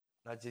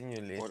Not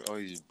genuinely. What are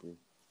you, bro?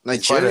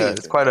 Nigerian.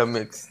 It's quite a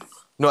mix.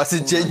 No, I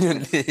said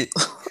genuinely.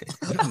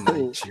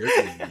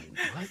 Nigerian.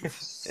 What?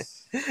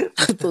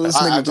 I thought this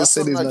I nigga got just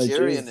said some he's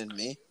Nigerian Nigerian. in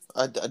me.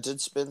 I did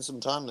spend some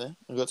time there.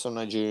 I got some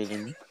Nigerian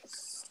in me.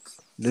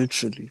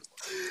 Literally.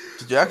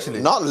 Did you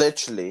actually? Not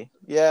literally.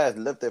 Yeah, I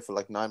lived there for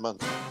like 9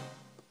 months.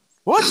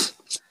 What?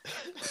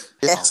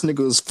 This nigga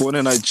was born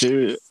in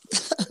Nigeria.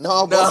 No,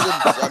 I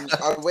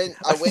wasn't. I went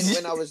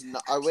when I was.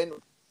 I went.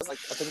 Like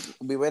I think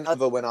we went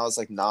over when I was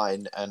like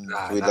 9, and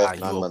we left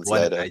 9 you were months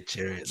born in later.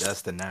 Nigeria.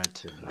 That's the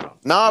narrative now.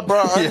 Nah,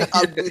 bro. Yeah.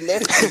 We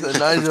left The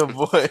Niger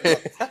boy.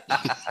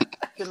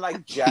 in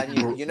like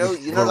January. You know,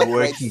 We're like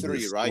grade working 3,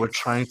 this. right? We're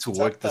trying to Shut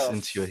work this the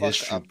into your fuck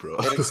history, up. bro.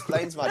 It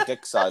explains my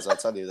dick size. I'll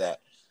tell you that.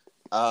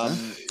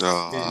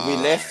 We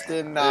left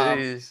in.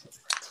 Jeez.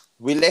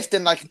 We left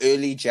in like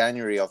early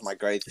January of my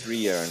grade 3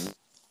 year,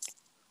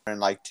 and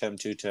like term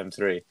 2, term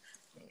 3.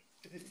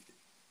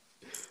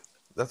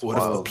 That's What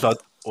if wild.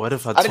 What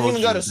if I I didn't told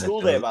even you go to that, school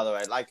there, by the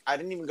way. Like, I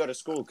didn't even go to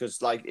school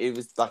because, like, it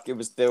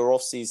was they were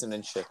off season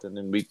and shit, and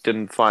then we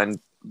didn't find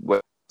where.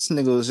 This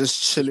nigga was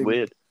just chilling,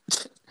 Weird.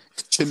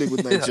 chilling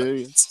with Yeah.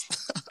 Nigerians.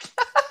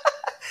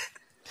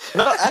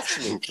 No,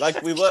 actually,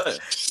 like we were.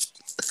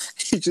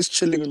 He just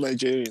chilling with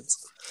Nigerians.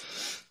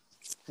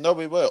 No,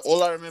 we were.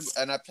 All I remember,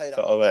 and I played.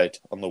 Oh wait,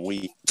 on the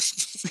Wii.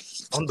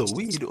 on the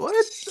weed? What?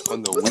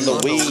 On the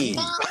Wii.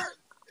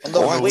 On the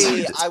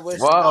Wii, I was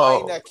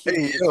Wow. 9 Akili.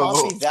 Hey, You can't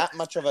yo. be that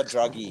much of a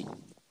druggie.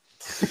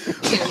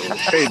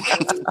 Hey,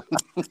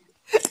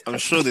 I'm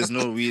sure there's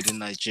no weed in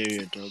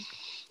Nigeria, dog.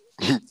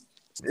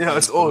 Yeah,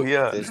 it's all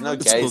yeah. There's no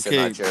It's gays okay.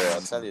 in Nigeria.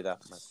 I'll tell you that.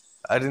 Man.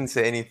 I didn't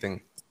say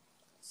anything.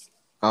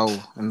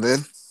 Oh, and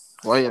then?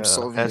 Why are you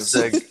absolving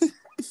yourself? Hashtag.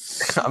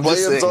 I'm Why are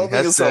just you saying.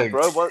 absolving yourself, Hashtag.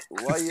 bro?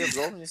 Why are you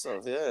absolving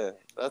yourself? Yeah,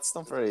 that's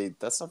not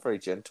very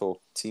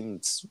gentle team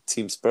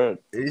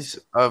spirit.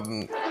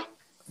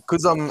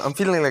 Because I'm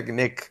feeling like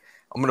Nick.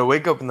 I'm gonna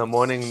wake up in the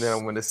morning, then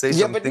I'm gonna say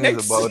some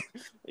things about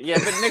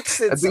but Nick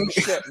said I some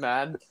think- shit,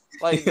 man.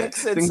 Like Nick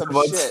said things some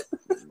about shit.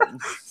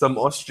 some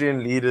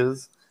Austrian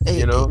leaders, Hey,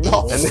 you know,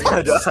 no. and then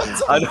I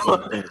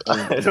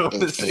don't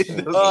want to say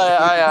those.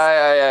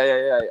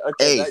 Aye.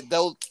 Okay, Hey.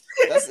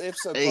 that's the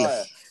episode Hey.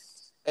 prior.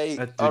 Hey,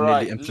 That all dude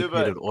right, nearly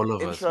implicated Luba, all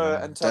of us. intro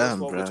Man. and tell us Damn,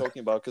 what we're bruh. talking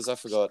about because I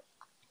forgot.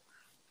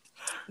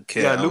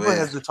 Okay, Yeah, Luba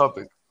has the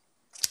topic.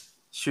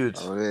 Shoot.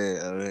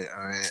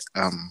 Alright.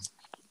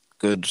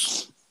 Good.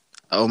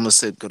 I almost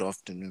said good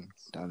afternoon.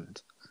 Damn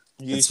it.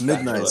 It's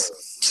midnight.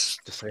 Just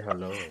say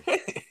hello.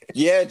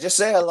 Yeah, just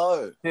say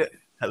hello.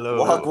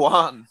 Hello.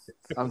 Wagwan.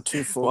 I'm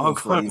too formal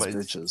for Wagwan, these mate.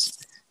 bitches.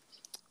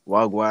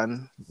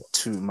 Wagwan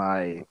to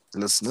my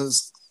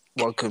listeners.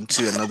 Welcome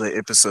to another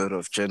episode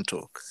of Gen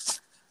Talk.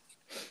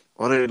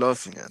 What are you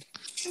laughing at?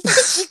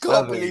 I can't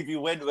Nothing. believe you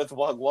went with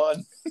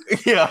Wagwan.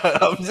 Yeah,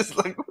 I'm just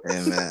like.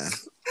 Hey, man.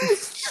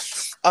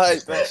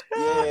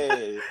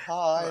 Yeah.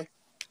 Hi.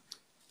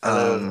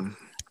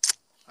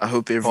 I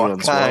hope What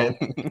everyone's well,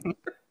 kind?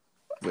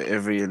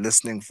 wherever you're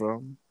listening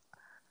from.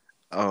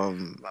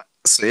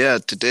 So yeah,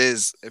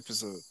 today's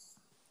episode,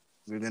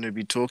 we're gonna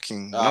be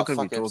talking. We're not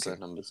gonna be Fuck episode talking.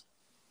 numbers.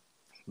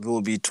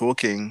 We'll be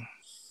talking.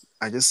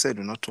 I just said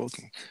we're not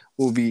talking.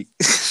 We'll be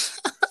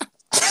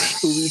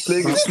we'll be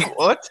playing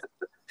What?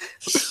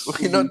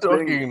 We're not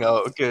talking now.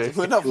 Okay.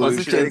 We're not We'll be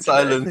Position in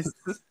playing- silence.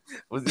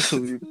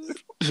 Position.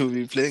 we'll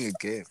be playing a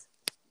game.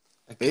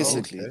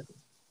 Basically. Okay.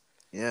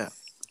 Yeah.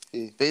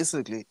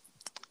 Basically,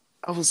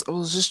 I was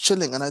just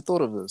chilling and I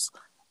thought of this.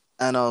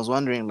 And I was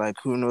wondering like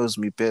who knows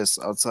me best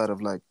outside of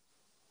like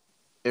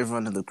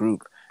everyone in the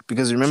group.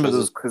 Because remember Sure.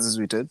 those quizzes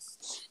we did?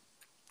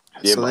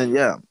 Yeah, So man. then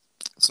yeah.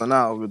 So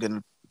now we're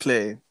gonna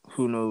play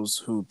who knows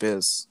who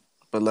best.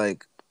 But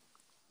like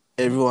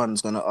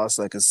everyone's gonna ask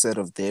like a set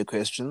of their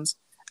questions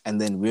and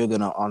then we're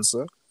gonna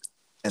answer.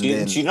 And Do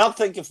then you not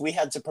think if we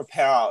had to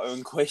prepare our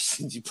own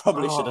questions, you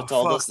probably should have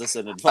told fuck. us this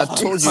in I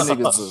advance? told you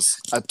niggas this.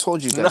 I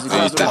told you guys. No, You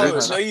guys No, don't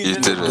read no, my- you You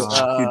didn't. did it. You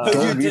No, don't you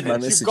read my didn't.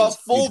 messages. You've got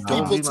 4 You don't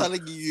people read my-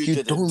 telling you You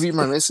didn't. don't read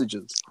my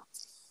messages.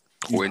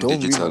 When don't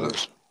did you read tell my-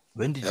 us?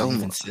 When did you Elmo.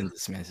 even send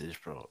this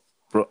message, bro?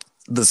 Bro,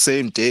 the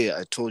same day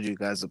I told you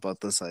guys about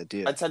this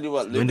idea. I tell you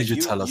what, When Luba, did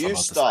you tell us about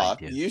this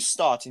idea? You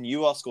start and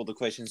you ask all the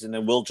questions and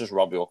then we'll just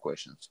rob your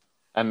questions.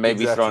 And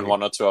maybe throw in Exactly.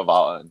 1 or 2 of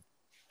our own.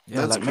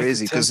 Yeah, That's like, make a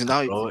crazy, 'cause template,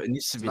 now- bro, it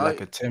needs to be now-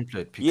 like a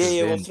template. Because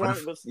Yeah, we'll then throw what it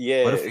if, with...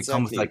 Yeah, what if it comes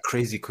exactly. with like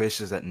crazy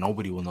questions that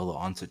nobody will know the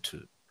answer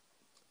to?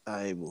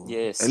 I will. Yeah,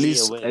 at see,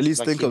 least like, at least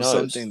like think he of knows.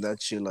 something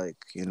that you like,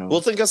 you know.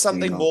 We'll think of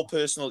something know. more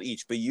personal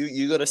each, but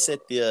you gotta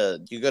set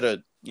the... You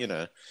gotta, you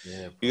know,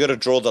 Yeah, you gotta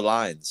draw the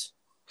lines.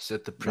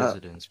 set the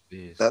precedence,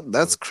 please.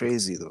 That's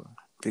crazy though.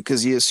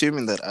 Because you're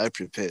assuming that I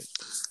prepared.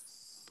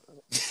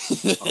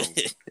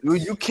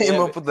 You came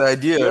Yeah, up with the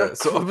idea,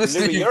 so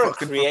obviously Luba, you you're a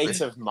fucking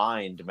creative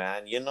mind,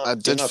 man. You're not. I You're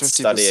did not 50%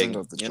 studying.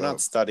 of the You're job.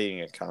 not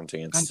studying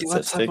accounting and Andy, what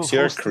type statistics. of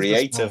You're a host is this,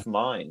 creative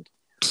mind.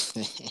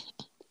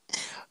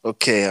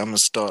 Okay, I'm gonna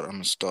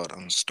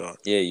start.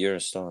 Yeah, you're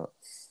a star.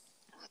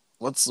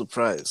 What's the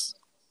prize?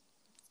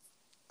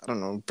 I don't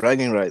know.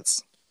 Bragging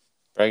rights.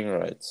 Bragging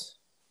rights.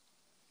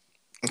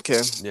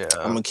 Okay. Yeah.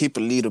 I'm gonna keep a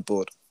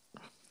leaderboard.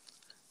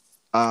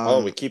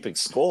 Oh, we're keeping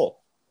score.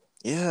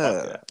 Yeah.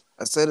 Okay.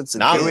 I said it's a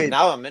Now, game.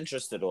 now I'm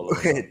interested all of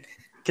a sudden.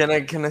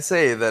 Wait, can I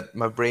say that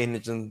my brain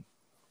isn't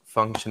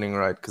functioning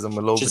right because I'm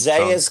a little bit Jose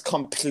drunk. is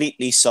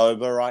completely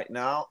sober right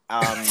now.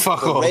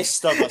 Fuck the off.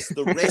 rest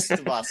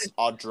of us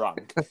are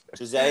drunk.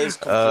 Jose is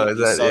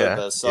completely that- sober.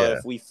 yeah, So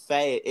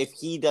yeah. if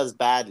he does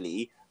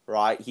badly,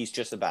 right, he's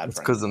just a bad It's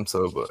friend. because I'm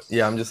sober.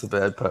 Yeah, I'm just a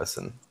bad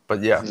person.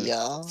 But yeah,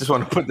 Yeah. just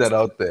want to put that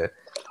out there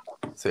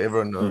so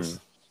everyone knows.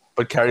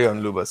 But carry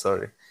on, Luba.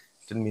 Sorry,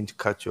 didn't mean to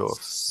cut you off.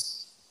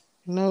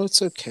 No,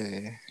 it's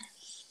okay.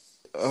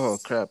 Oh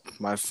crap!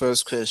 My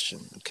first question.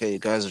 Okay, you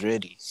guys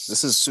ready?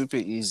 This is super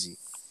easy.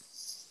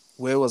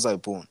 Where was I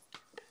born?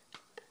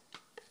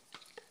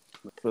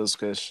 First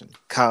question.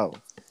 Cow.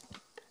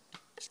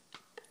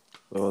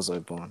 Where was I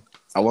born?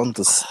 I want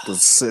the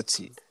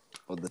city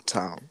or the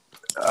town.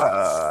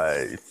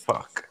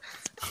 Fuck.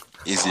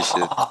 Easy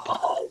shit.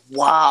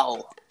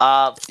 Wow.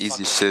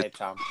 Easy fuck shit. Cape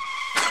Town.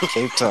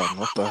 Cape Town.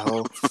 What the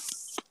hell?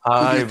 Who do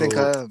Hi, you think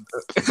bro.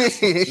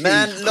 I am?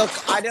 Man, look,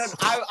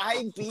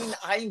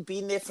 I ain't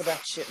been there for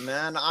that shit,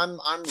 man. I'm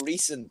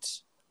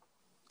recent.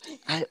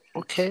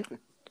 Okay.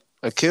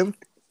 Akim.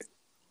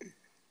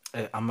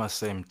 Hey, I'm a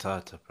same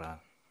Tata, bro.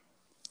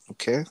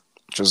 Okay.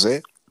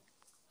 Jose.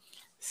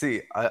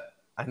 See,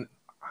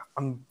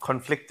 I'm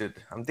conflicted.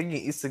 I'm thinking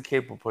Eastern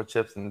Cape or Port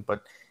Shepstone,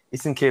 but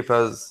Eastern Cape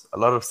has a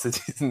lot of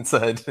cities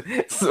inside.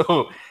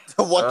 So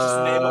What, just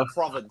name a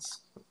province?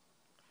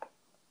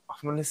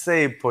 I'm gonna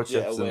say Port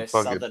Yeah, Shepstone. we're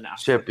Fuck Southern it.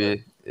 Africa.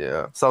 Sheppey,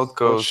 yeah. South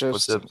Coast, Port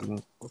Shepstone.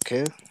 Shepstone.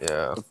 Okay.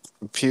 Yeah.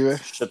 Pure.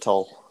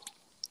 Shithole.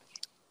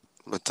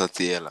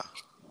 Matatiela.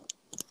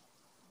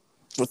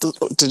 What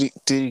did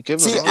he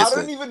give See, it? I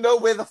don't even know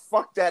where the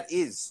fuck that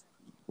is.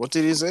 What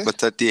did he say?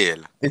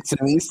 Matatiela. It's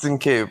in Eastern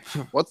Cape.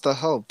 What the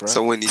hell, bro?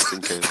 Somewhere in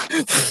Eastern Cape.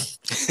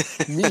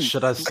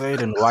 Should I say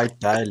it in white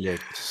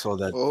dialect so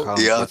that Oh, Carl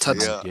yeah, gets an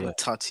yeah. idea?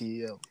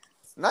 Tatiel.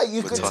 Now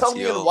you What's could that? tell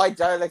me in Yo. white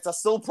dialect, I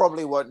still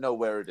probably won't know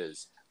where it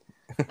is.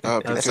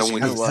 Because Somewhere you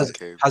in know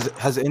Eastern what? Cape.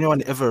 Has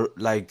anyone ever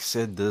like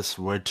said this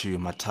word to you,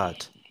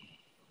 Matat?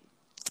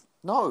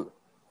 No.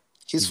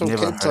 He's You've from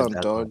never Cape heard Town,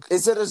 that dog.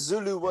 Is it a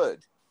Zulu word?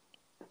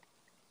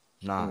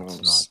 Nah,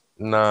 it's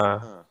not.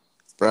 Nah.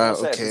 Right, If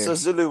okay. it's a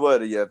Zulu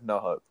word, you have no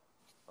hope.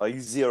 Are you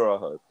zero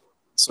hope?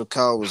 So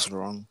Carl was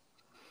wrong.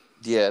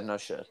 Yeah, no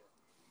shit.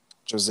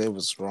 Jose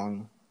was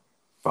wrong.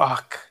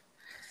 Fuck.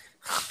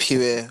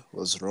 Pure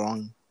was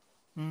wrong.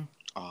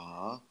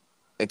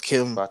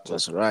 Akim Gotcha.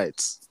 was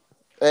right.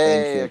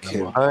 Hey, Thank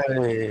you, come Kim.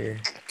 on. Hey.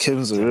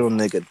 Kim's a real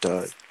nigga,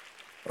 dog.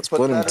 I was Put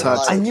born in that in Tata.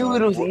 like- I knew it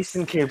dog. was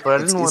Eastern Cape, but I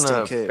It's didn't want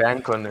Eastern to Cape.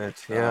 bank on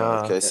it.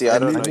 Yeah. Okay, see, I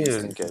don't know I knew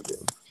Eastern it. Cape.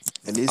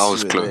 At least I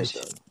was you were there, close.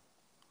 dog.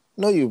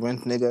 No, you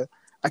weren't, nigga.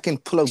 I can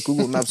pull up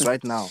Google Maps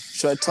right now.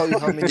 Should I tell you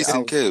how many Eastern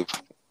hours? Cape.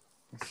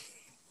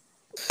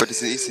 But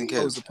it's in Eastern Cape.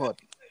 Hours apart?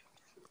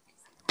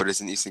 But it's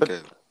in Eastern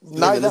Cape.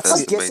 No, Nigga, that's let's like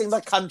see. guessing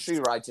the country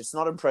right. It's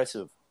not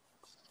impressive.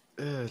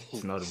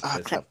 It's not Ah,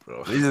 impressive, crap.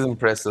 bro. This is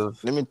impressive.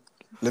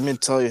 Let me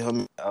tell you how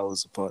many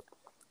hours apart.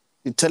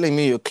 You're telling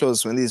me you're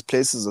close when these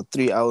places are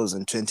 3 hours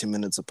and 20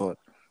 minutes apart.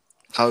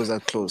 How is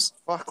that close?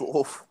 Fuck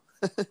off.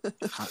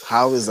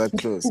 How is that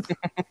close?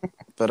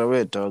 But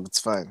wait, dog, it's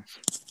fine.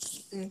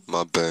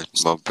 My bad.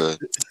 My bad.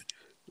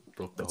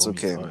 Broke the It's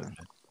homie's okay, heart, man.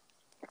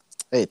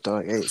 Hey,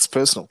 dog, hey, it's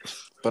personal.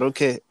 But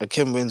okay,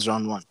 Akim wins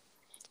round 1.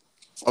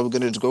 Are we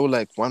going to go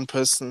like one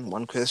person,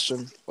 one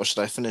question? Or should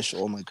I finish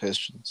all my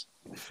questions?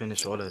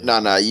 Finish all of it.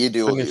 No, you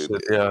do. Finish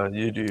it. Yeah,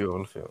 you do your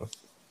own film.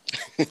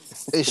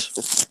 Ish.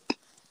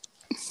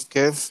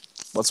 Okay,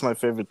 what's my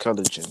favorite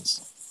color,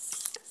 James?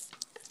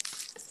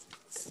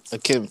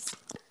 Akim.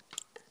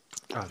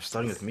 Oh,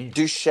 starting with me.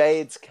 Do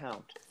shades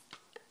count?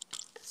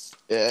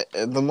 Yeah,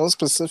 the more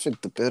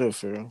specific, the better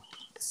for you.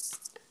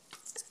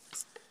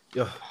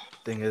 Yo,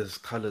 thing is,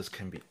 colors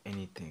can be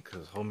anything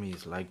because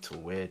homies like to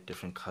wear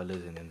different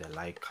colors and then they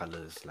like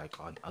colors like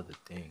on other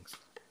things.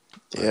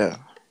 Yeah.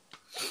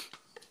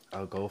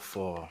 I'll go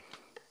for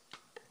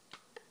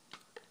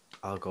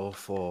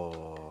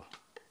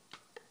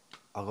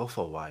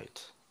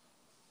white.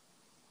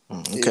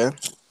 Okay.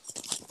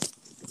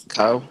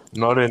 Kyle.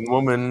 Not in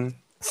woman.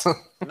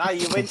 No,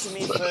 you went to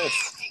me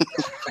first.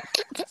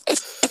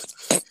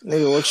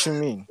 Nigga, what you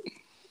mean?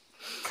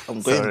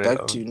 I'm going Sorry,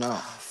 back to you now.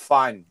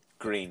 Fine,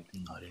 green.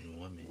 Not in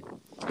women.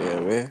 Yeah,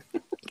 where?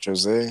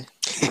 Jose.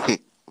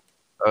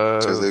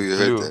 Jose, you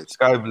heard blue. that.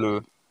 Sky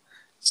blue.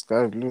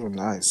 Sky blue,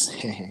 nice.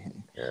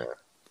 Yeah.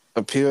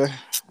 Up here.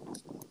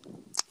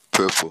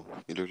 Purple.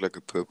 You look like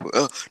a purple.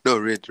 Oh, no,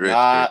 red.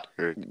 Nah,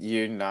 Red.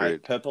 you know,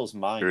 Red. purple's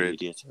mine, you Red.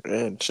 idiot.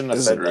 Red. Shouldn't have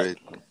Is said it that.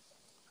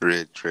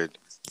 Red.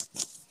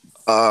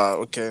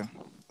 Okay.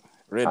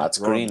 Red, That's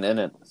wrong. green,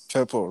 innit?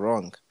 Purple,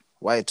 wrong.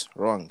 White,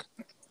 wrong.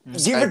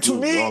 Give Sky it to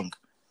blue, me! Wrong.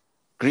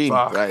 Green,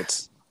 Fuck.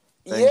 right.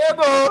 Thank Yeah, you.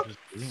 bro!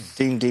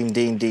 Ding, ding,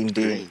 ding, ding,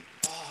 ding. Green.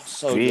 Oh,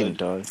 so Green, good.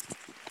 dog.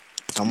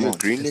 Come You a on.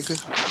 green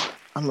nigga?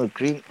 I'm a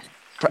green.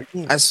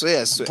 I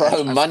swear. Bro,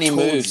 I've money told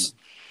moves.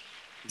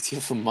 It's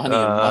here for money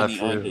and I money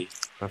feel- only.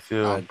 I you.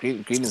 feel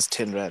Green is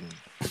 10 rand.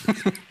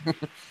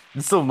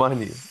 it's so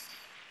money. You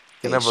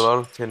can have a Ish. lot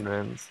of 10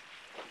 rands.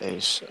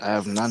 Ish, I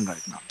have none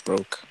right now.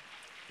 Broke.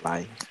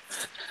 Lying.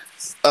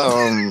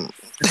 Um.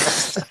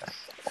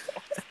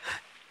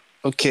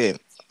 Okay.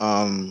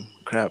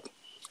 Crap.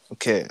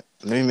 Okay.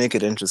 Let me make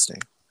it interesting.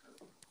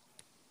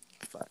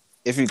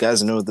 If you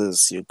guys know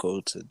this, you're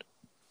goated.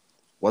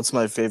 What's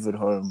my favorite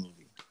horror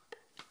movie?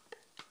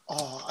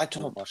 Oh, I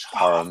don't watch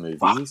horror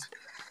movies.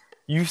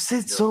 You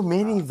said so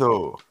many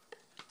though.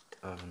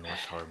 I haven't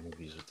watched horror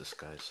movies with this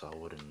guy, so I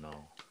wouldn't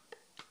know.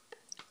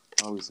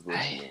 How is supposed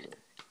to know that?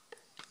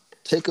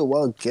 Take a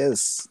wild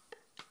guess.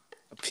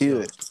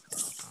 Appear.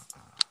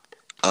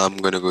 I'm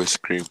gonna go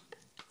Scream.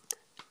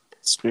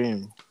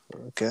 Scream.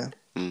 Okay.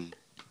 Mm.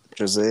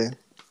 Jose.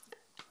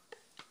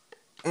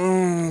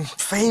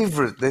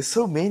 Favorite. There's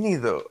so many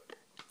though.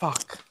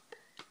 Fuck.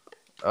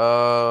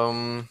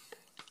 I'm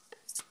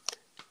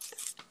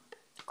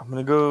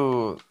gonna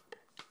go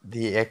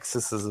The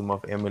Exorcism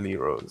of Emily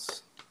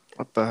Rose.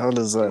 What the hell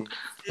is that?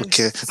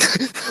 Okay.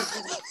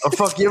 Oh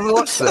fuck, you ever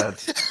watched that?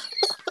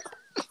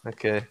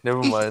 Okay,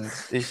 never mind.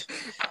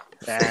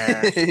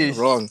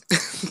 Wrong.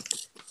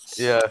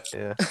 Yeah.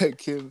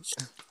 Kim.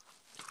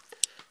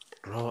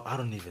 Bro, I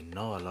don't even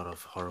know a lot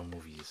of horror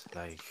movies.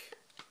 Like,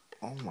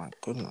 Oh my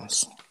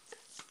goodness.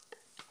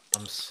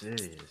 I'm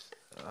serious.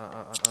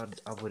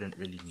 I wouldn't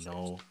really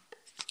know,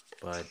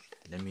 but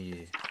let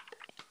me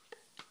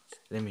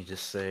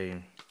just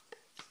say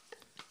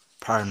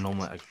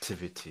Paranormal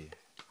Activity.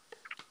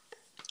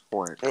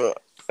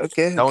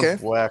 Okay. That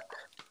one's whack.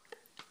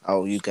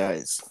 Oh, you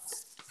guys.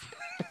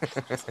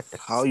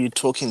 How are you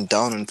talking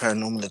down on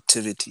Paranormal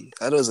Activity?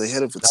 That was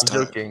ahead of its I'm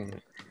time.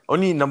 joking.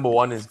 Only number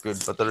 1 is good,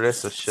 but the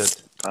rest are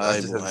shit. I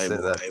just have to say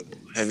that.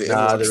 Have you ever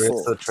Nah, watched the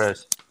rest 4? are trash.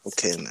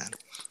 Okay, man.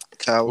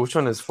 Cal, Which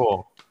one is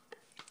 4?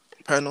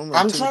 Paranormal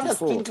I'm Activity trying to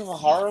 4. think of a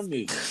horror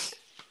movie.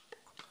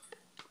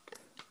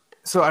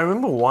 So I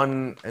remember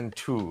 1 and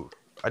 2.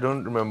 I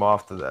don't remember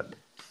after that.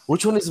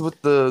 Which one is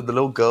with the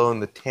little girl in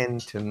the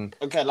tent and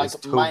Okay, like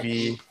there's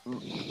Toby?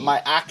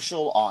 my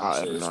actual I answer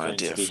have is no going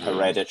idea, to be fam.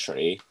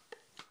 Hereditary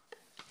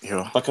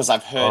Yeah. because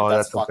I've heard Oh,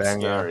 that's that's a fucking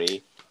banger.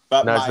 scary.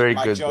 But No, it's very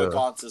my good, joke though.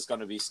 answer is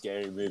going to be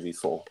Scary Movie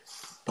 4.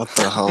 What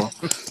the hell?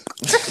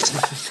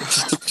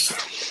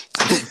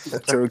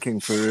 Joking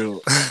for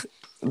real.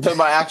 But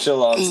my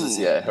actual answer is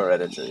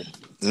Hereditary.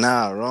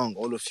 Nah, wrong.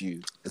 All of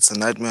you. It's a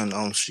Nightmare on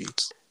Elm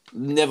Street.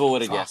 Never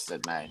would have guessed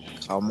it, mate.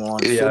 Come on,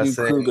 Yeah, Freddy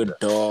same. Krueger,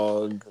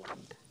 dog.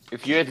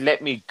 If you had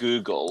let me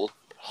Google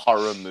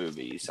horror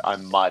movies, I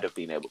might have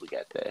been able to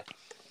get there.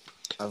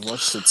 I've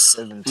watched it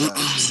 7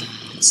 times.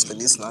 So at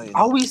least now you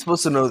How know. are we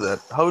supposed to know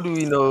that? How do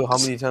we know how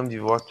many times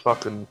you've watched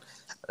fucking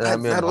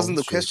Nightmare on That wasn't Elm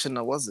the Street? question,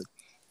 now was it?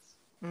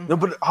 No,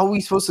 but how are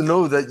we supposed to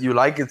know that you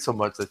like it so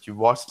much that you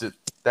watched it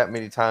that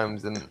many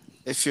times and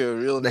If you're a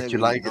real That nigga, you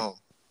like it. know.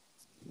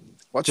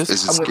 Watch Just-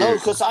 Is it I'm scary? gonna, No,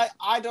 because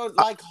I don't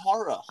like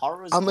horror.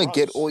 Horror is I'm gonna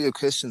get gross. all your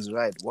questions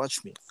right.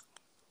 Watch me.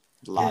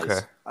 Lies. Okay.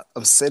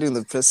 I'm setting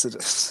the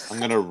precedent. I'm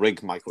gonna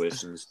rig my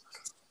questions.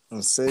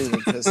 I'm setting the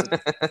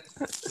precedent.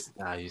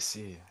 Ah, you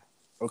see.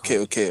 Okay,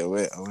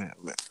 wait.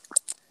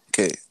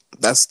 Okay,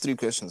 that's 3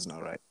 questions now,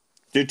 right?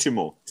 Do 2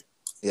 more.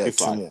 Yeah, Do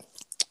 2 5. more.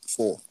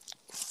 4.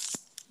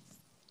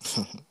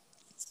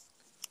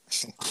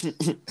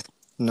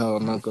 No,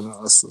 I'm not gonna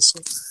ask this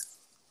one.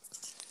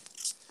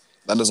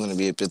 That is gonna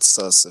be a bit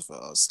sus if I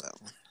ask that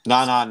one. No,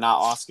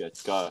 ask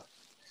it. Go.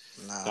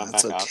 Nah, Don't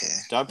it's back out. okay.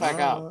 Don't back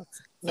No, out.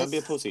 Don't be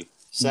a pussy.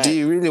 Say Do it.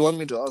 you really want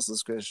me to ask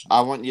this question?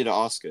 I want you to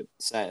ask it.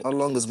 Say it. How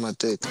long is my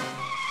dick?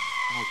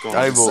 Oh, God.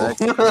 Eyeball.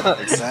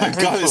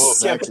 Exactly. Go,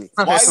 Exactly.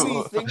 Skip. Why were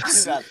you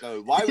thinking that,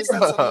 though? Why was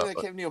that something that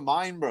came to your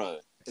mind, bro?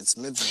 It's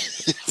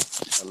midnight.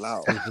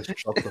 Allow. You just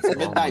dropped the bomb.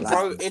 Midnight, Allow.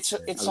 bro. It's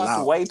Allow.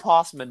 like way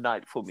past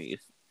midnight for me.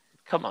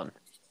 Come on.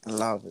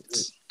 Allow it.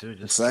 Dude,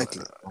 just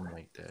Exactly. drop the bomb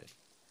like that.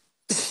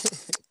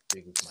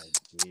 Big with my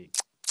dick.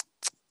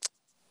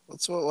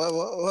 What's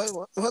what's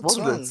What was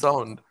wrong? that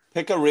sound?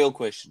 Pick a real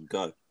question.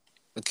 Go.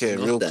 Okay,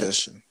 Not real that.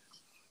 question.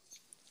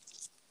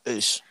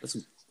 Ish.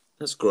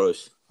 That's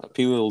gross.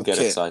 People will get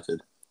Okay.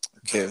 excited.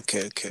 Okay. I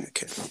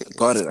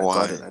got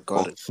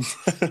it.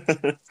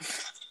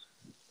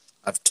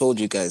 I've told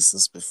you guys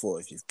this before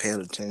if you've paid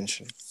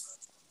attention.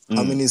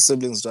 How many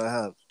siblings do I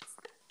have?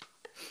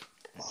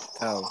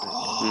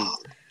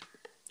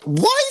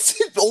 Why is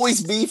it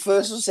always me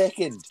first or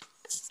second?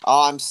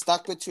 Oh, I'm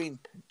stuck between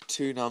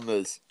 2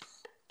 numbers.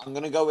 I'm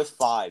gonna go with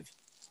 5.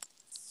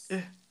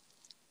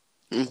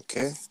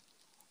 Okay.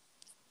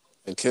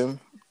 Kim?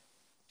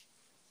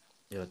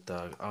 Yo,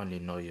 dog, I only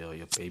know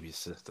your baby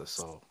sister,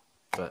 so.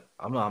 But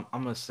I'm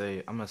gonna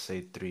say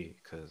 3,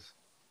 cause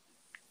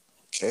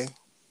Okay.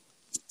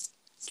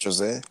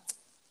 Jose?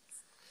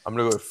 I'm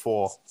gonna go with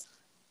 4.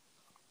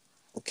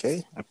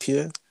 Okay.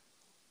 Appear?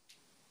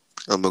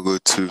 I'm gonna go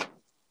 2.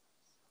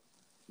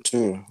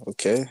 2.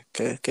 Okay.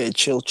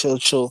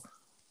 Chill.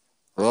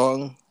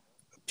 Wrong.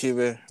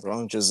 Appear.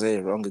 Wrong. Jose.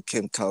 Wrong.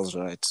 Kim. Carl's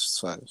right. It's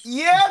 5.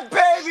 Yeah,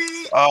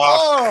 baby!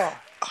 Oh!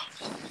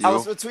 I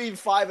was Yo, between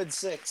 5 and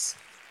 6.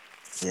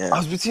 Yeah. I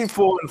was between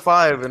 4 and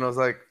 5, and I was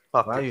like,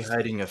 Fuck Why are it. you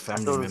hiding a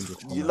family thought it member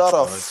was- from You us, lot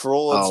are dog?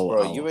 frauds, Ow,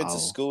 bro. ow, You went to ow.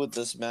 school with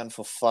this man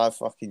for 5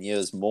 fucking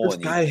years more, This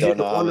and you guy don't hid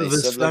know how all many of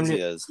his siblings he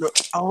family. has. Look,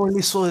 I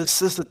only saw his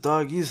sister,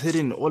 dog. He's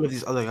hitting all of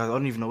these other guys. I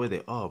don't even know where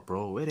they are,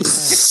 bro. Where they at? Like,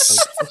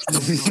 what's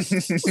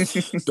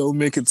going on? Don't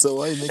make it so.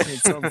 Why are you making it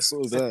sound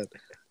so bad?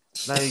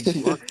 Like,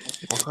 what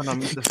kind of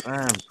meet the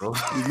fam, bro?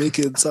 You make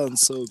it sound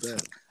so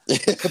bad.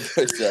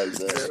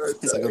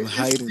 It's like I'm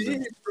hiding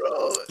them.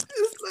 Bro.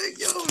 It's like,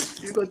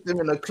 yo, you got them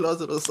in a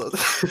closet or something.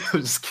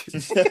 I'm just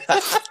kidding.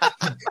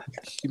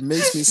 He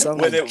makes me sound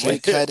When like it-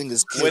 Drake when- hiding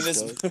his when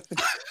kids, his dog.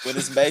 when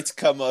his mates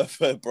come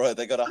over, bro,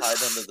 they gotta hide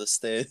under the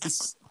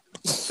stairs.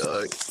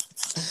 Dog.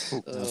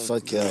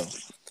 Fuck yeah.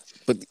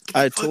 But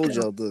I told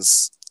y'all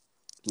this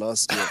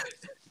last year.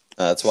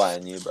 That's why I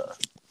knew, bro.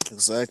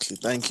 Exactly.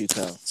 Thank you,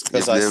 Kyle.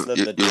 Because I slid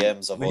the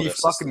DMs of all He their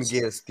fucking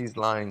sisters. guessed. He's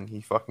lying.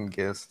 He fucking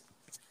guessed.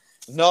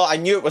 No, I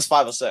knew it was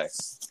 5 or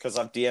 6 because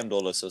I've DM'd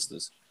all their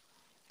sisters.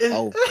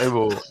 Oh, Hey,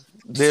 bro.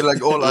 They're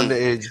like all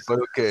underage, but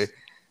okay.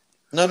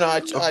 No, I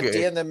Okay.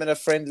 DM them in a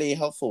friendly,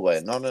 helpful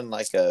way, not in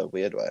like a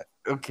weird way.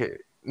 Okay.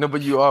 No,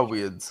 but you are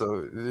weird, so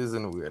it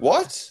isn't weird.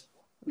 What?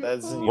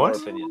 That's in What?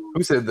 your opinion.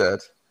 Who said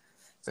that?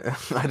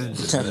 I didn't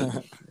say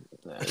that.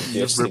 No, You've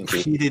you're stinky.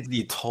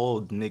 repeatedly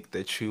told Nick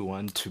that you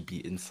want to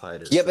be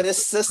insiders. Yeah, but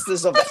his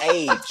sister's of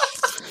age.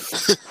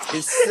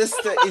 His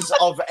sister is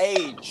of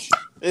age.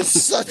 It's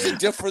such a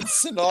different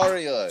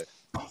scenario.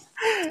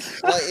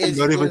 Like, You're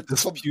not even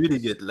it's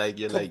disputing it. Like,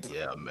 you're like,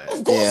 yeah, man.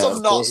 Of course Yeah, I'm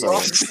of not, course bro. I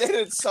I've am. said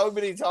it so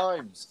many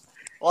times.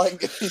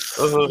 Like,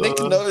 Nick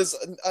knows.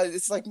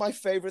 It's like my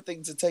favorite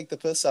thing to take the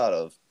piss out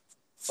of.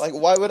 Like,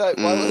 why would I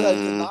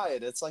deny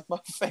it? It's like my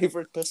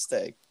favorite piss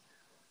take.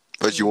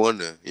 But you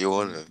wanna.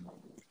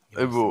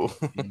 Hey, bro.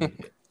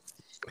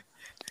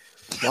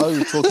 why are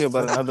you talking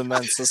about another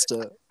man's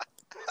sister?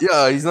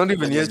 Yeah, he's not even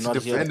But here he's to not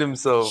defend here.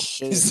 himself.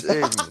 Shit.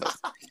 Shame.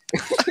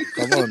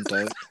 Come on,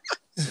 dog.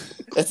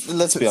 Let's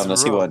be It's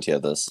honest. He wrong. won't hear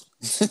this.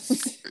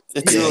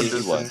 Yeah, he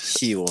listen. won't.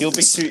 He won't.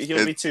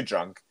 He'll be too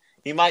drunk.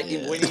 He might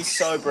Yeah. when he's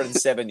sober in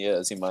 7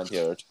 years. He might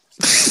hear it.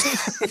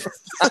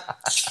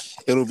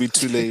 It'll be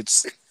too late.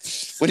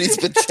 When he's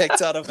been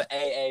checked out of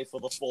AA for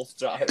the 4th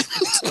time.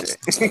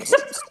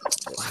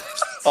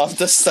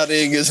 After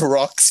studying his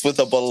rocks with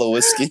a bottle of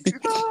whiskey.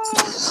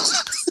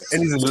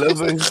 And his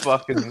liver is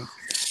fucking.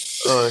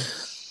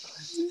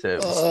 Shame.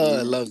 Oh,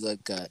 I love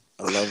that guy.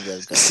 I love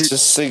that guy.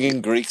 Just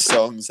singing Greek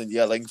songs and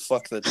yelling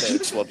 "fuck the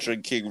church" while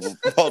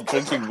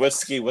drinking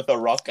whiskey with a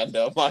rock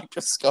under a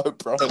microscope,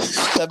 bro.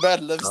 That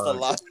man lives the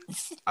life.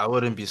 I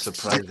wouldn't be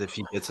surprised if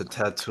he gets a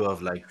tattoo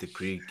of like the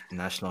Greek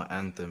national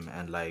anthem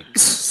and like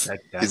He's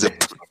a-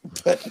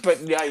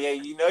 But yeah,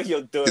 you know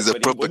he'll do it, He's a but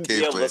he proper wouldn't be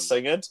able to caveman.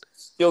 sing it.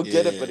 He'll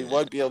get it, but he Yeah.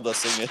 won't be able to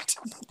sing it.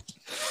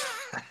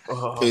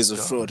 He's a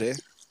fraud, eh?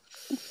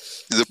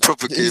 He's a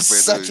proper caveman.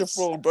 He's such a those.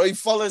 fraud, bro. He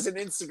follows an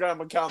Instagram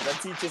account that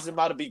teaches him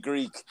how to be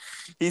Greek.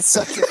 He's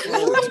such a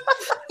fraud.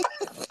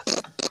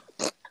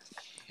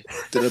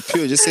 Did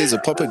Appeal just say he's a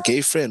proper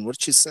gay friend?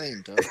 What you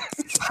saying, dog?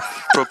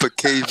 Proper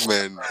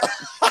caveman.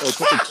 Oh,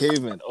 proper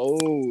caveman.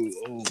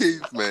 Oh.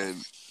 Caveman.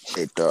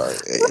 Hey, dog.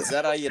 Hey. Is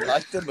that how you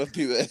like them,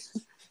 Apiwe?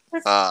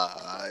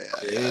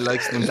 he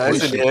likes them That's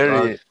bushy, an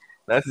area. dog.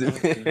 That's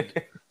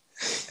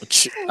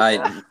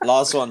Alright,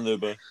 last one,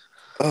 Luba.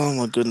 Oh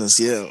my goodness,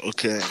 yeah.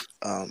 Okay.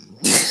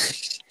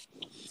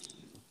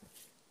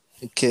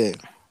 Okay.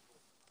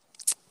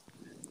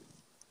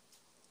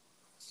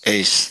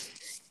 Ace.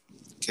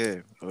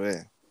 Okay,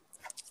 wait.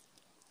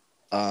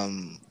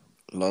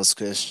 Last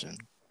question.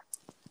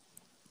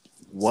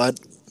 What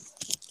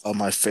are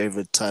my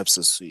favorite types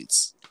of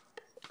sweets?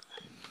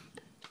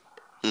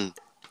 I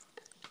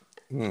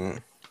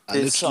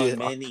There's so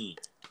literally, many.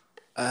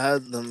 I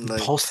had them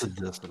like Posted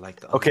this like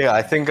the Okay, other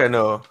I day. think I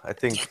know. I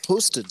think.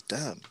 posted.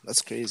 Damn,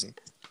 that's crazy.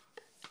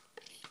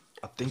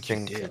 I think you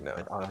think did, no.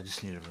 but I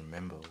just need to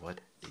remember what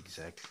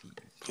exactly.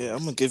 you Yeah, I'm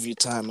gonna give you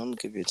time.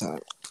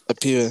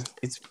 Appear.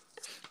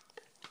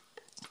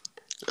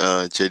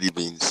 Jelly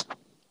beans.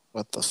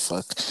 What the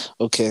fuck?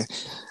 Okay.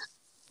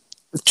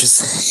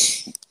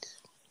 Just.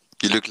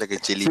 You look like a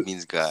jelly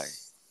beans guy.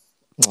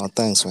 Oh,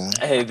 thanks, man.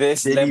 Hey,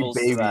 there's Jelly levels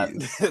to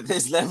babies. that.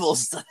 There's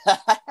levels to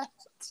that.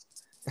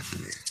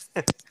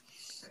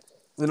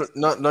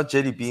 No, not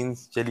jelly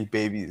beans, jelly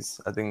babies.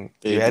 I think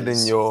you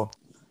Babies.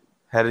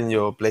 had in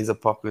your blazer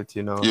pocket,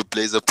 you know. Your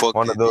blazer pocket.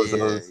 One of those.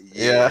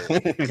 Yeah.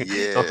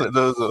 Yeah. One of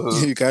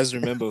those. You guys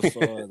remember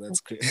far. That's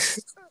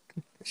crazy.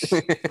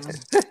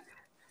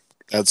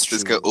 That's true.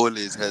 This guy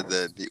always had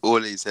that. He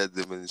always had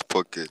them in his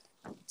pocket.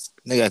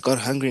 Nigga, I got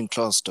hungry in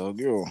class, dog.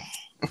 Yo.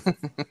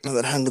 Now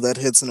that hunger that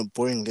hits in a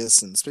boring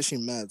lesson, especially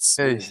maths.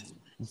 Hey,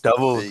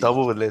 Yo.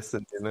 double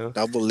lesson, you know.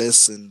 Double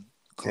lesson.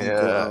 Can't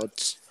go Yeah.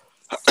 out.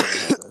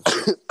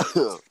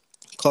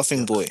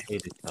 Coughing boy.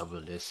 hated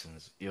double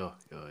lessons. Yo.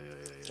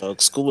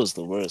 Dog, school was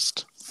the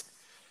worst.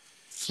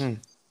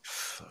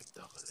 Fuck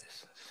double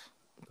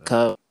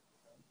lessons.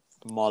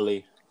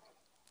 Molly.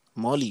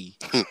 Molly.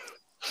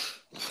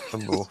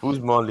 Who's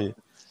Molly?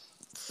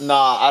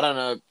 Nah, I don't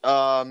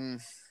know.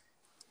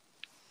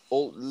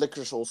 All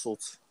licorice, all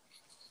sorts.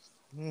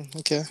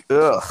 Okay.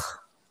 Ugh.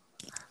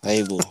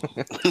 Able.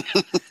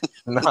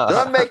 Nah.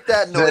 Don't make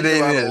that noise That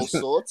ain't around it. all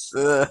sorts.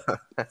 Ugh.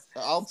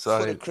 I'll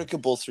Sorry. put a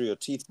cricket ball through your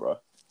teeth, bro.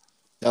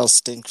 I'll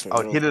stink for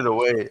I'll real. hit it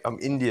away. I'm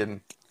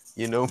Indian.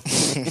 You know?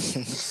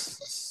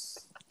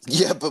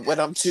 Yeah, but when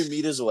I'm 2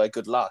 meters away,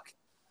 good luck.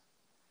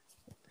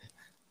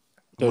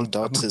 Don't I'm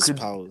doubt a his good,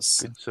 powers.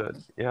 good shot.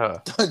 Yeah.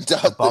 Don't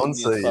doubt the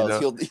bouncer, Indian you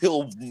spells.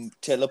 He'll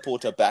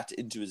teleport a bat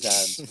into his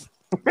hands.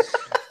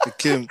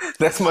 Kim,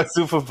 That's my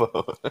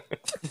superpower.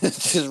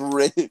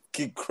 Just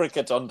kick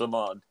cricket on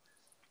demand.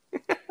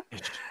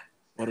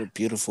 what a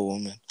beautiful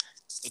woman.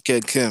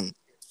 Okay, Kim,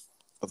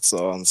 what's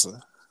the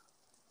answer?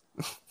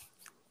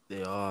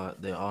 They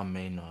are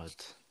Maynard,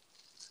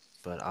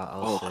 but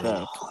I'll Oh, say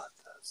crap.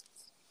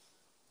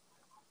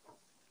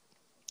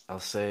 I'll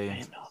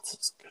say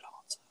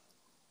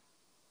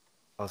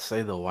I'll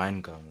say the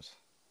wine gums.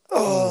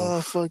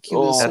 Oh, fuck you.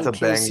 Oh, We're so that's a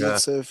close yet banger.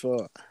 so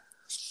far.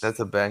 That's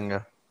a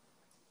banger.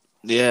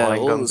 Yeah, Wine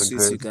all the gums are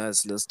sweets you good.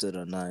 guys listed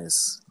are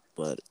nice,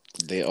 but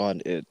they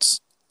aren't it.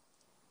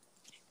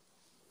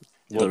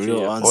 The What real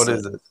you- answer What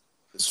is it?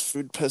 is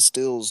fruit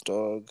pastils,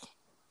 dog.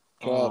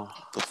 Crap. Oh,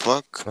 The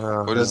fuck?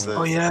 What is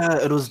Oh that? yeah,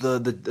 it was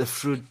the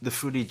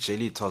fruity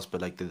jelly toss,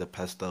 but like the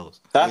pastels.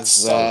 that's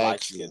so light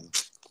Exactly. skin.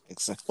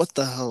 Exactly. What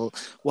the hell?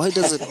 Why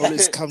does it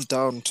always come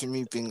down to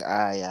me being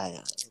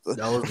That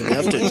was We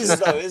have to It is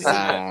just- though, isn't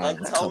it? Like,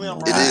 tell me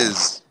I'm come right. It on.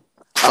 is.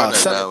 Ah, Try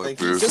shut that up. now,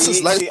 bro. This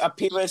is like- a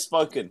Piwa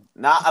spoken.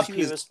 Nah, a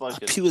Piwa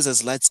spoken. Apiu is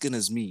as light skinned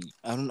as me.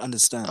 I don't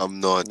understand. I'm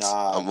not.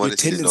 Nah, I'm your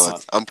honestly tendency-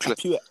 not. I'm close.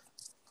 Apiu,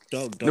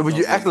 dog. No, but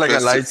you act like a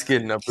Close to- light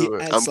skin. He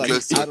acts I'm like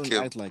close to I don't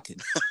Kim. act like him.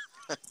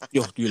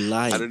 Yo, you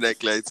lie. I don't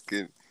act light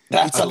skin.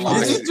 That's a Apiu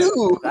lie. is-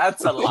 do.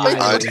 That's a Apiu lie.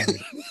 I-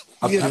 is-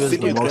 You have Apiu is the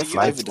video most graphic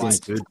light evidence.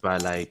 skinned dude by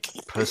like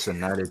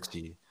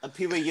personality. A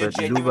Piwa, you're But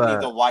genuinely Luba-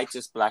 the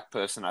whitest black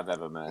person I've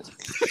ever met.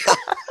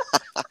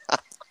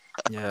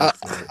 Yeah,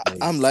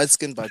 I'm light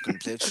skinned by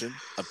complexion.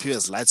 Apiu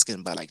is light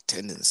skinned by like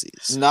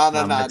tendencies. No,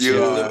 Nah, but you-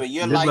 Luba,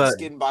 you're Luba- light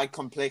skinned by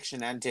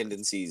complexion and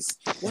tendencies.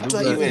 What do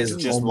I Luba Piwa even is is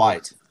just almost-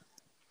 white.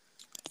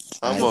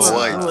 I'm Luba- a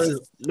white.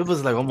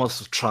 Luba's like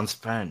almost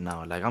transparent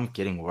now. Like I'm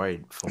getting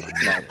worried for my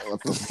nigga.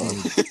 What the fuck?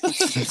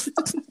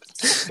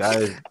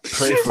 Guys,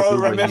 pray for Bro,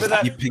 Luba. remember He's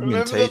that?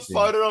 Remember the depigmentating.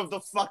 photo of the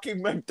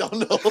fucking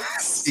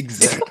McDonald's?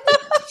 Exactly.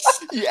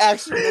 You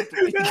actually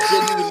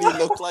genuinely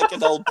look like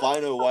an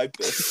albino white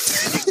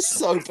person.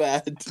 So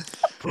bad.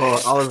 Bro,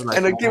 I was like,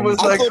 And the kid was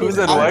I like, thought who's it-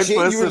 that I white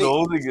person genuinely-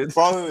 holding it?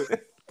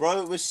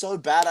 Bro, it was so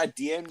bad. I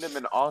DM'd him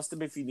and asked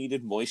him if he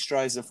needed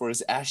moisturizer for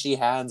his ashy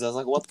hands. I was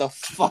like, what the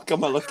fuck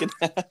am I looking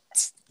at?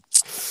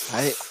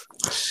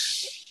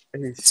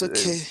 It's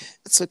okay.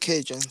 It's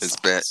okay, James. It's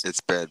bad. It's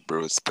bad,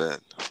 bro. It's bad.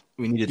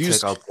 we need to You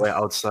take our boy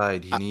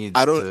outside. He needs.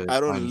 I to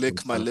don't find lick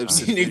some my lips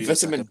sunshine. You need Videos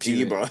vitamin like a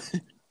D, Piwa. bro.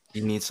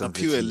 He needs some.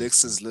 Apiu vitamins.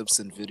 licks his lips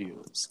in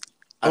videos.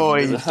 Oh,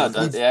 I've he- never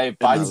done that. Yeah, he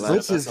bites He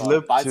licks his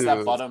lip bites that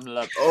too. bottom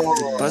lip.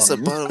 Oh, That's the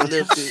bottom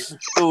lip. Dude.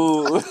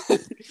 Ooh.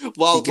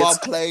 while He gets-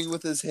 playing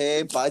with his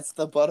hair, bites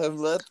the bottom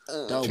lip.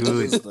 Dog, Dude. what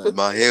is that?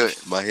 My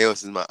hair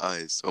was in my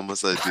eyes. What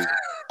must I do?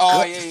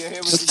 Oh yeah, your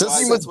hair was in Just- your eyes.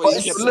 just That's why you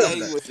bite kept the lip.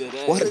 playing with it.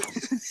 Eh?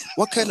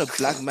 What kind of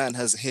black man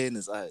has hair in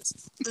his eyes?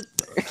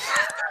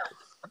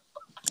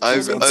 I That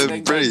means have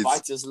Sting braids.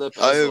 bites his lip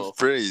as I well. have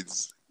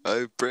braids. I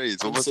have braids.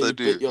 What And must so I you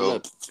do? bit your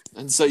lip.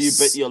 And so you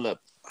bit your lip.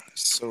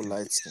 So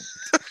light skin.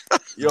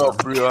 yo,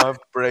 bro, I have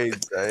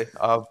braids, eh?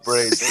 I have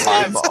braids.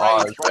 I have for braids,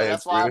 ours, bro. eh,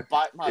 That's why I bro.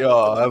 bite my Yo, lip I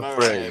in the have mirror,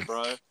 braids. eh,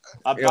 bro.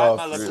 I bite Yo,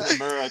 my lip bro. in the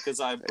mirror because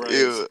I have braids.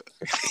 Ew.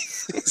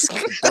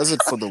 Does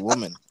it for the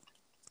woman.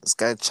 This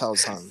guy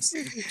Charles Hans.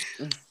 Yeah,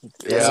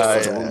 for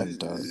the yeah. woman,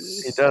 dog.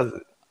 He does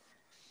it.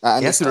 I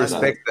You have to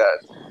understand respect that.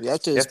 that. You have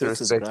to you have to respect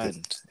his respect it.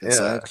 grind. Yeah,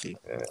 Exactly.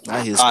 yeah. Now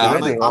he's Alright,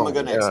 Nothing I'm gonna wrong,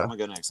 go next. yeah. I'm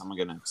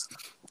gonna go next.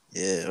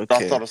 Yeah, I've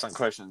okay. thought of some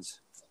questions.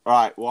 All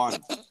right, one.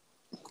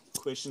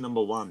 Question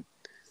number one.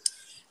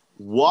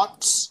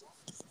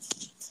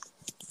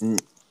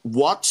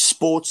 What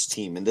sports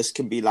team, and this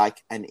can be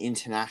like an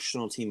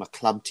international team, a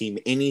club team,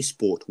 any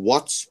sport,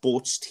 what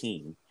sports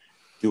team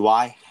do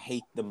I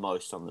hate the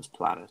most on this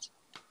planet?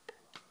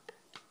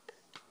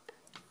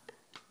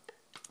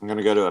 I'm going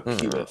to go to a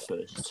Piwa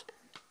first.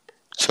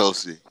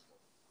 Chelsea.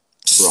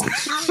 Wrong.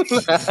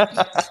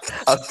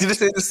 I was gonna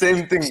say the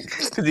same thing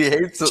because he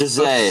hates it.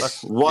 Jose,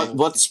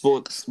 what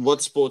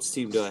sports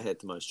team do I hate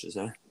the most,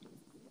 Jose?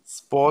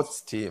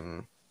 Sports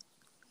team.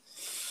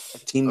 A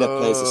team that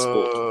plays a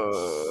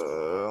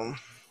sport.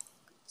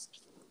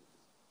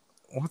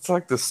 What's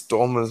like the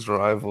Stormers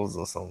rivals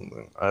or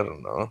something? I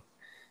don't know.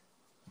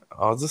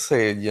 I'll just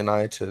say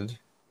United.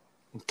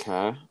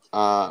 Okay.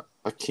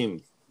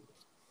 Akim.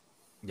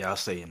 Yeah, I'll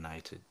say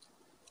United.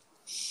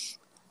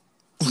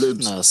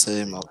 No,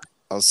 same.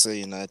 I'll say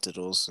United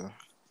also.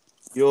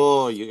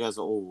 You guys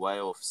are all way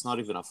off. It's not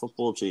even a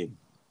football team.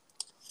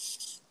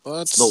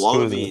 What? It's the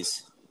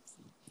Wallabies.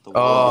 The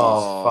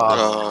Oh, fuck.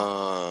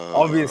 Uh,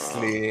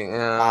 Obviously,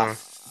 I yeah.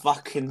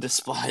 fucking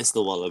despise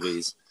the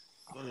Wallabies.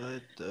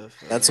 What the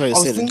fuck? That's why I I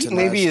was said thinking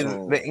maybe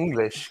international. the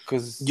English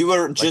because You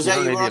were you Jose.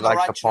 don't You were really on the like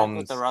right the track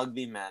with the Poms.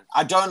 rugby, man.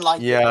 I don't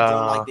like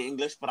Yeah. the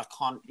English, but I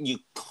can't. You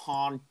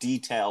can't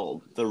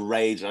detail the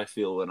rage I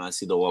feel when I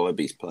see the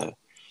Wallabies play.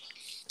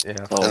 Yeah.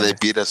 Oh. And they fair.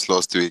 beat us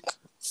last week.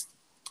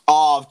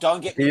 Oh,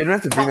 don't get me You don't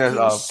have to bring us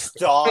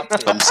fucking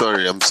up.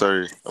 started. I'm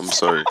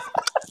sorry.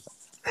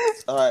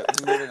 All right,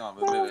 we're moving on.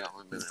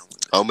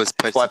 I almost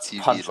punched Swipe the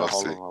TV punch a last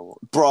hole week. in my wall.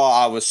 Bro,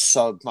 I was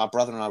so. My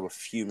brother and I were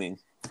fuming.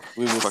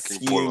 We were Fucking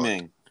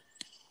fuming.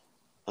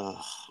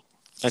 Ugh.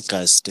 That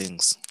guy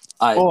stings.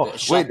 Oh,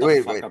 Shut the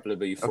wait. fuck up,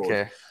 Libby, you fraud.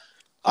 Okay.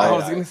 Aye, I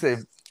was aye. gonna say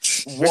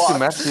Victor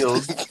What?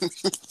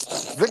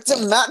 Matfield. Victor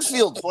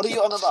Matfield, what are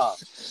you on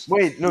about?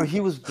 Wait, no, he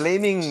was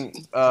blaming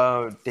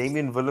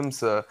Damien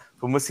Willemse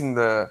for missing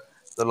the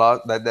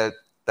last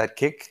that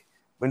kick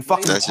when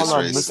fucking That's just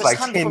Pollard racist. missed He's like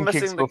the cunt 10 for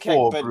missing kicks the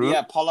before, kick, but bro.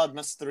 yeah, Pollard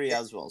missed 3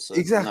 as well. So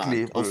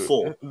Exactly, no, or bro.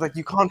 4. Like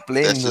you can't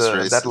blame That's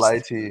just that racist. lie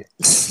to you.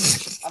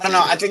 I don't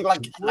know. I think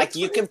like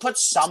you can put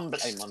some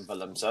blame on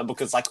Willemse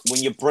because like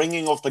when you're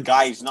bringing off the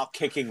guy who's not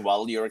kicking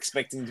well, you're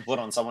expecting to put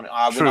on someone.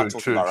 We're True, not talking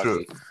true, about true.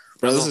 rugby.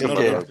 Bro, this We're is talking not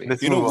about Okay, rugby.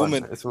 let's You know, move on.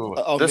 woman. Let's move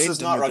on. Our This main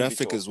is not rugby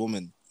demographic talk. is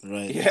women,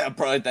 right? Yeah,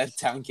 bro, that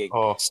town kick.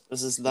 Oh,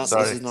 This is not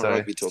sorry.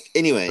 rugby talk.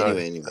 Anyway.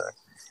 Sorry.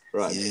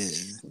 Right. Yeah.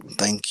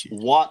 Thank you.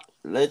 What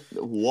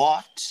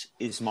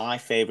is my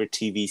favorite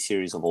TV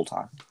series of all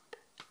time?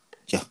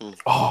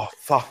 Oh,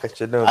 fuck! I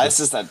should know this.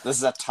 This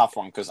is a tough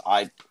one because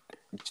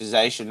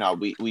Jose should know.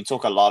 We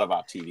talk a lot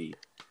about TV.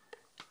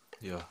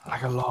 Yeah.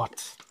 Like a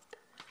lot.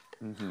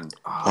 Mm-hmm.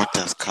 What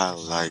does Kyle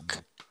like?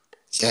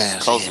 Yeah.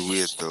 Kyle's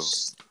weird though.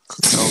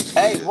 Kyle's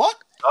Hey, weird. what?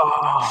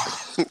 Oh,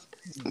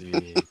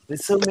 Yeah.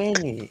 there's so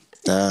many.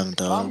 Damn,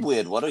 I'm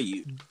weird. What are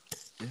you?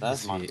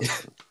 That's my Yeah.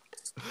 question.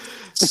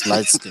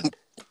 Light skin.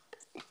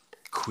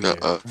 Queer.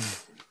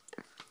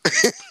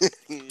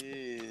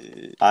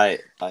 He's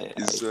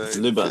right.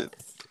 Luba.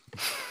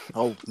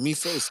 Oh, me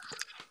first.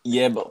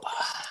 Yeah, but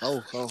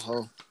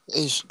Oh.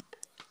 Ish.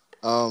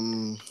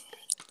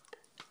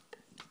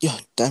 Yeah,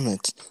 damn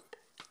it.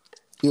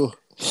 Yo,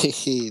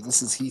 hey,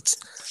 this is heat.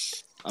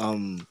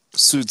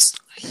 Suits.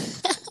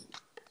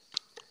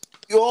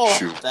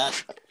 Shoot.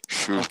 that.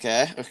 Shoot.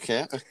 Okay.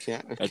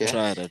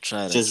 I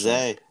tried.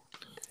 Jose.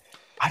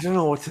 I don't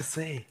know what to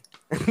say.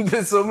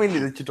 There's so many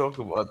that you talk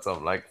about. So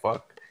I'm like,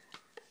 fuck.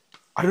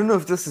 I don't know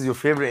if this is your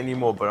favorite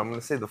anymore, but I'm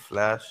gonna say The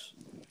Flash.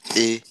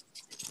 Eh.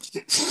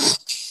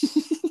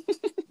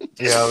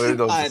 Yeah, it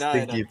was I a know.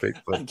 sticky pick,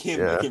 but I came.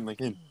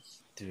 yeah.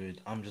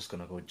 Dude, I'm just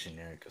gonna go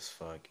generic as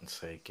fuck and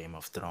say Game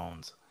of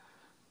Thrones.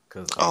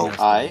 Cause Oh.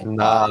 honestly,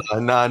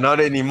 Nah, not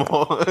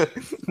anymore.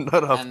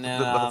 Not after And the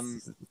then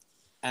last.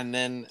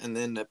 and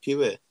then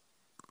Pee-wee.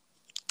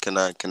 Can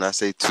I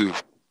say 2?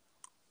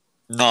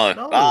 No.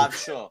 No.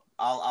 Sure.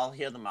 I'll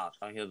hear them out.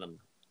 I'll hear them.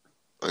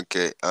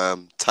 Okay.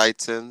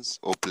 Titans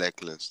or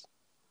Blacklist?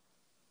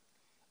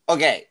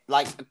 Okay,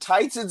 like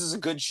Titans is a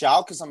good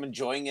show because I'm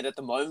enjoying it at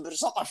the moment, but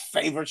it's not my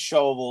favorite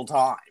show of all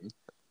time.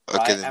 Okay,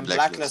 Right? then And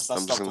Blacklist. Blacklist I I'm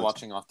just stopped gonna-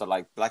 watching after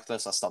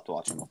Blacklist I stopped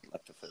watching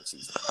after the first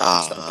season.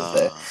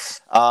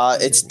 Ah.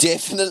 It's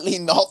definitely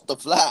not The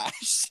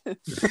Flash.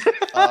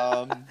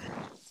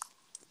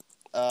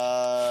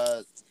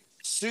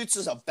 Suits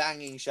is a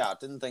banging shout.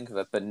 Didn't think of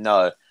it, but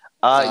no.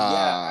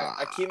 Yeah,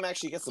 Akeem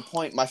actually gets the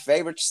point. My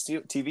favorite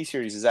TV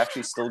series is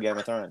actually still Game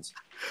of Thrones.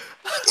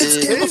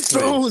 It's Game of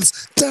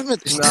Thrones. Damn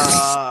it.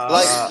 Nah,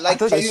 Like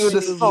I thought you would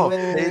have stopped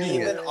even hating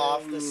even it.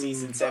 after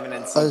season 7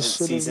 and I should've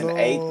season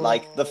 8,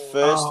 like the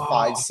first Oh,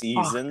 5 fuck.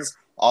 seasons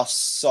are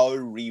so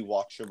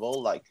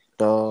rewatchable. Like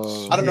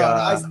Oh, I don't know.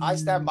 Yeah. I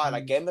stand by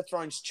like Game of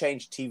Thrones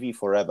changed TV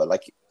forever.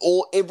 Like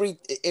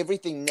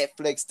everything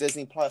Netflix,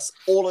 Disney Plus,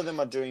 all of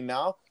them are doing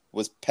now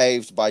was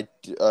paved by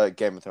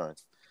Game of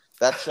Thrones.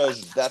 That show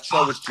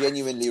was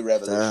genuinely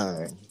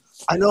revolutionary. damn.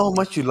 I know how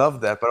much you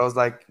love that, but I was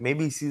like,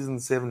 maybe season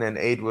 7 and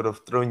 8 would have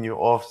thrown you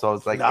off. So I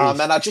was like, Nah, hey,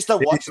 man, I just don't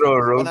maybe watch throw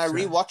them. a When I roast.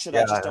 rewatch it, I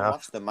Yeah, just don't yeah.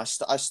 watch them. I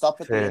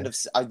stop at the Fair. end of.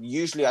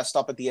 Usually I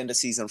stop at the end of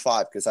season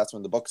 5 because that's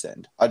when the books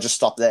end. I just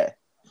stop there.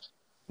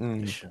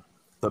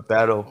 The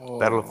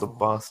battle of the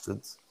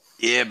bastards.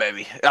 Yeah,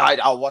 baby.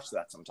 I'll watch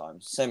that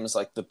sometimes. Same as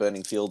like the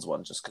Burning Fields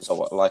one, just because I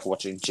like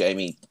watching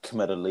Jamie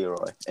commit a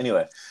Leroy.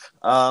 Anyway,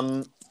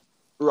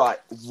 right.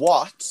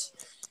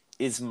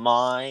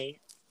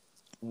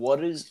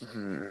 What is?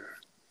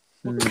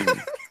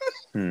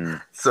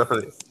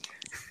 Sorry.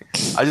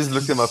 I just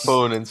looked at my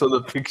phone and saw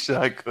the picture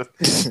I got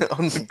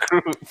on the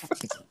group.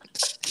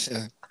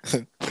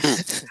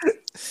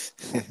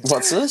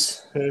 What's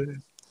this?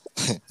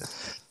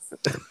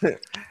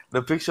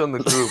 The picture on the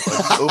group. I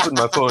just opened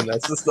my phone. I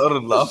just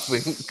started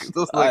laughing. It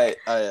was like,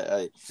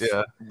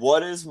 yeah.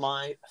 What is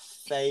my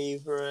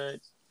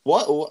favorite?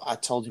 What? I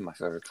told you my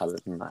favorite color,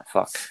 didn't I?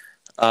 Fuck.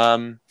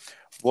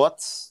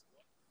 What's?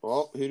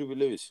 Well, who did we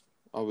lose?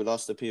 Oh, we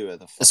lost the Pee-wee.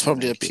 It's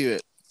probably a pure.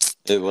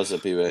 It was a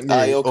Pee-wee.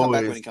 Yeah, He'll come back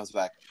always. when he comes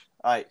back.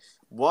 All right.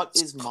 What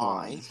is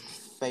my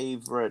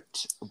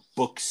favorite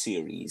book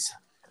series?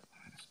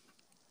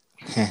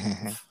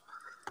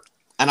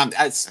 And I'm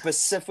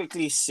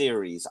specifically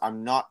series.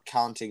 I'm not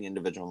counting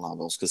individual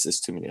novels because there's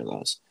too many of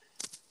those.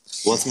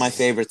 What's my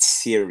favorite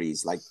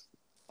series? Like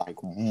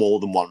more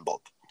than one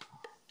book.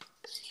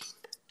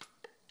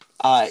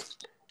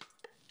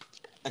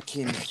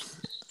 Akin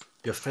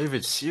Your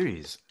favorite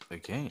series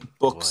again?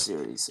 book What?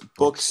 series. Book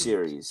Book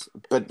series. series.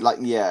 But like,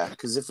 yeah,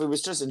 because if it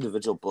was just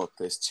individual book,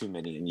 there's too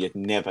many and you'd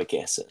never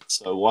guess it.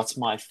 So what's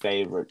my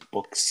favorite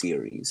book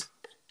series?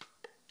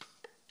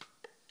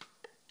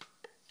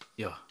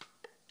 Yeah.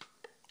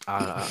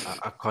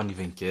 I can't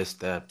even guess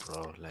that,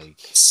 bro. Like,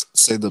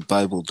 Say the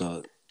Bible,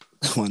 dog.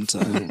 One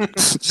time.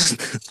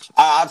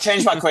 I'll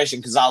change my question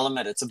because I'll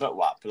admit it's a bit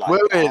wap. Like,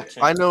 Wait, I'll wait. change-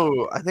 I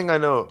know. I think I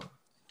know.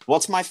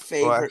 What's my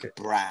favorite okay.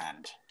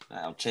 brand?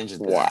 I'll change it.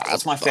 to What that.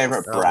 What's my the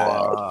favorite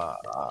brand?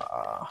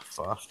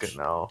 Fucking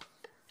hell.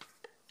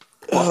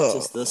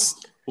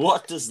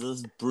 What does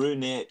this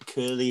brunette,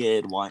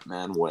 curly-haired white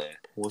man wear?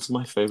 What's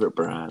my favorite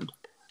brand?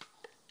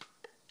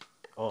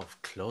 oh,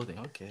 clothing.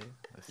 Okay.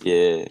 I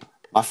see. Yeah,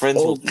 my friends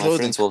will. My clothing.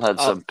 friends will have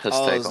some piss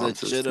I take was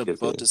answers. legit to give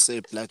about you. to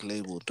say Black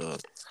Label, dog.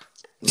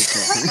 That's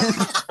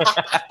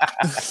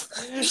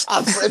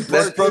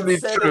probably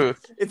true.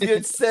 If you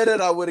had said it,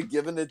 I would have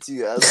given it to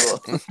you as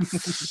well.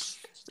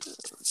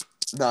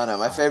 No,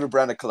 my favorite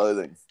brand of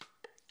clothing.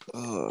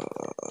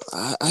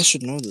 I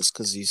should know this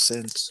because you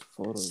sent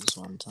photos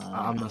one time.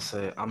 I'm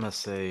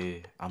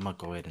gonna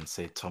go ahead and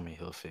say Tommy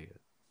Hilfiger.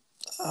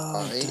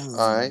 Oh, damn,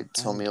 All right,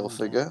 damn, Tommy damn,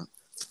 Hilfiger.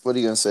 What are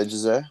you gonna say,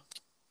 Jose?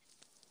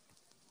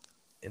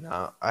 You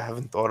know, I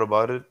haven't thought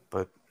about it,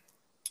 but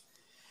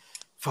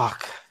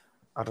fuck.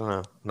 I don't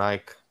know.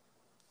 Nike.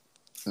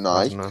 I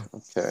Nike. don't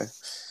know. Okay.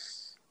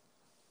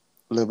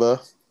 Libba.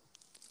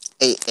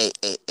 Hey,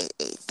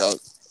 dog.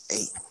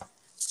 Hey.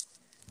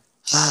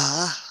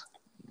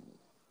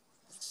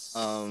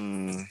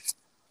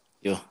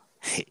 Yo.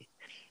 Hey.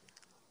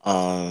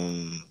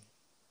 Now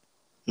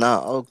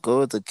I'll go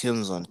with the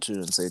Kims one too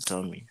and say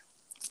Tommy.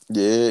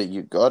 Yeah,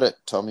 you got it.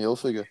 Tommy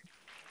Hilfiger.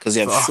 Because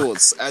you have Fuck.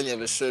 shorts and you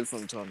have a shirt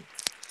from Tommy.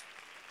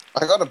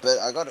 I got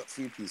a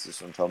few pieces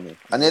from Tommy.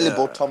 I nearly Yeah.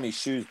 bought Tommy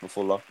shoes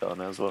before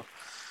lockdown as well.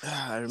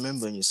 I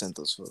remember when you sent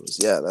those photos.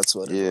 Yeah, that's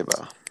what it Yeah, was.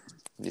 bro.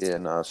 Yeah,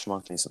 no,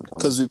 smack me some Tommy.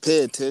 Because we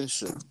pay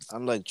attention.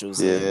 Unlike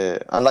Jose. Yeah,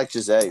 unlike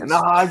Jose.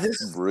 No, I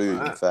just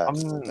Rude, fat.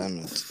 Damn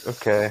it.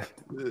 okay.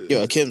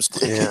 Yo, Kim's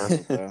cooking. Yeah.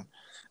 Bro.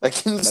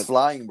 Akim's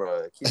flying,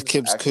 bro.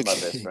 Akim's actually my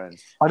cooking. best friend.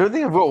 I don't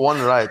think I've got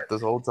one right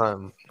this whole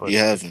time, but You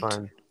it's haven't.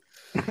 fine.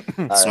 It's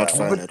not Alright, I'm a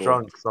fine bit at all.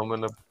 drunk, so I'm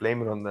gonna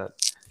blame it on that.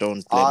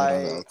 Don't blame it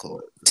on the I-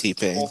 alcohol.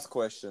 T-Pain. Fourth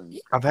question.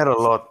 I've had a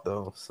lot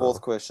though. So. Fourth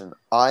question.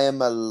 I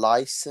am a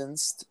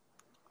licensed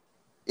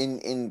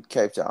in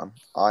Cape Town.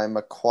 I am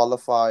a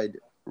qualified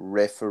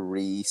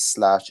referee /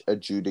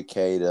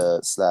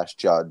 adjudicator /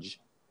 judge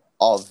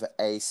of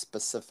a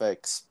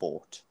specific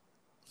sport.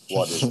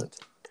 What is it?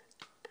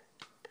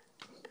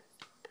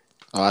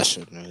 Oh, I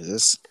should know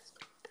this.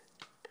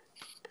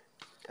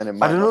 And it I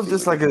might don't know not if be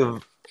this like within-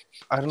 a.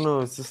 I don't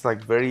know. It's just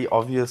like very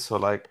obvious or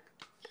like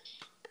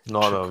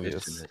not Trick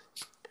obvious. question.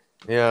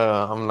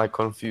 Yeah, I'm like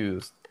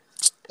confused.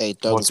 Hey,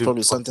 dog, What it's to- probably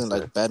what to something say.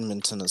 like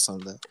badminton or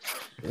something.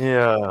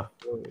 Yeah.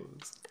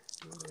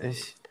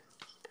 Ish.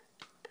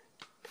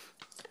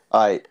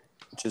 Alright,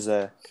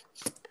 Jose.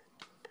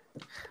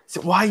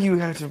 So why you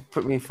have to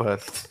put me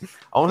first?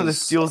 I wanted to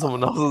 'Cause steal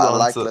someone else's I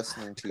like answer.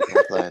 listening to you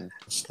complain.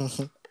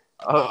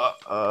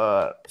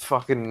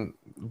 Fucking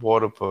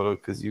water polo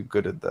because you're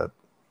good at that.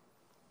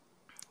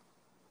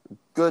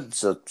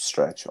 Good's a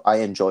stretch. I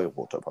enjoy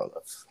water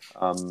polo.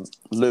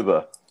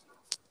 Luba.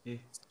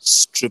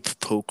 Strip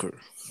poker.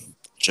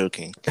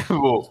 Joking.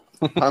 Whoa.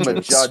 I'm a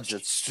judge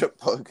at strip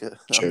poker.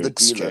 I'm the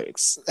Jokes, dealer.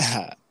 jokes.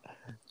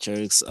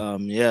 Jokes.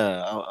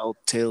 Yeah, I'll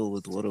tail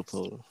with water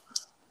polo.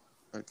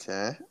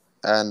 Okay.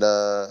 And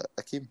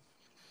Akim.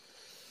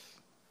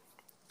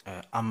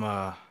 I'm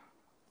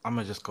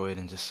gonna just go ahead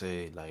and just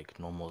say like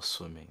normal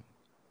swimming.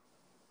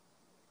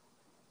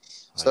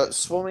 So Like,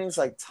 swimming is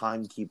like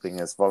timekeeping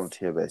as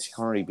volunteer based. You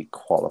can't really be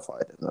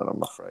qualified in it,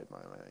 I'm afraid, my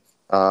mate.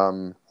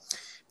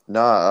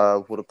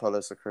 Water polo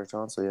is the correct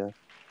answer, yeah.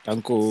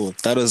 Uncle,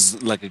 that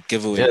was like a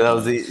giveaway. Yeah, that dog.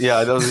 was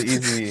that was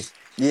easy.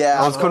 Yeah,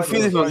 I was thought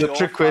confused if could it was throw a you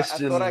trick off.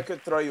 question. I thought I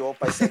could throw you off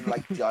by saying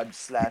like judge /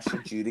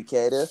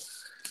 adjudicator.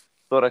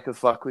 Thought I could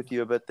fuck with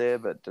you a bit there,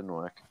 but didn't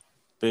work.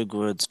 Big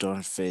words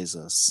don't phase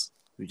us.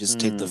 We just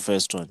take the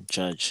first one,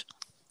 judge.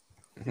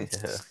 Yeah.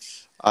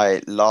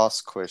 Alright,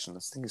 last question.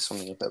 Let's think of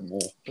something a bit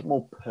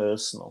more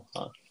personal,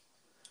 huh?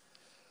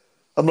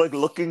 I'm like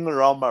looking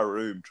around my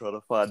room trying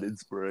to find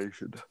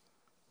inspiration.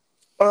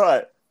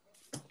 Alright.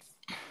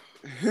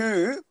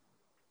 Who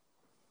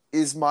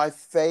is my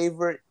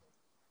favorite?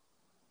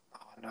 Oh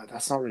no,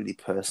 that's not really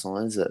personal,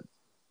 is it?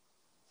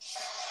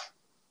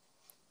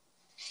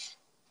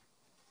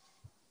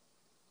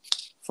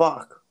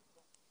 Fuck.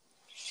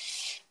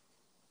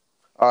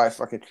 Alright,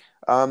 fuck it.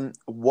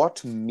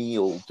 What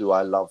meal do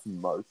I love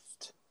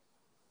most?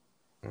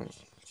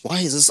 Why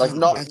is this Like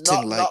not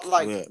acting not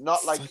we're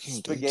not like fucking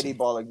spaghetti dating?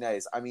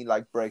 bolognese. I mean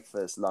like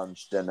breakfast,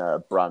 lunch,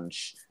 dinner,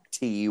 brunch,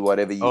 tea,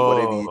 whatever you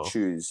Oh.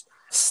 choose.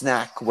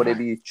 Snack,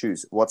 whatever you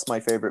choose. What's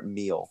my favorite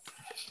meal?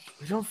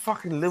 We don't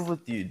fucking live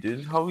with you,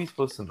 dude. How are we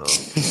supposed to know?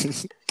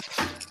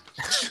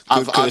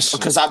 question.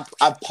 Because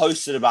I've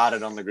posted about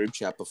it on the group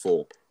chat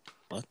before.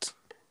 What?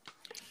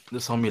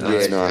 This homie Yeah,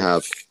 likes no, I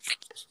have.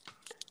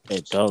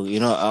 Hey, dog. You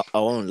know, I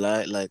won't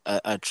lie. Like,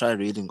 I try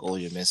reading all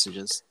your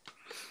messages,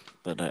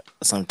 but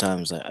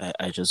sometimes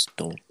I just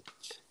don't.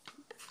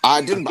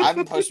 I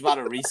haven't posted about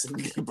it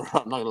recently, bro.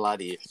 I'm not gonna lie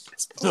to you.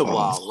 It's been a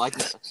while. Like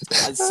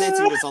I said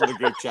to this on the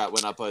group chat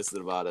when I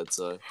posted about it.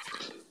 So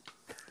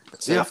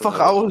Yeah, fuck,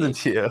 I wasn't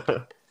here.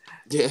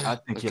 yeah. I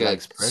think he Okay.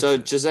 likes So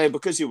breakfast. Jose,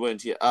 because you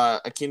weren't here,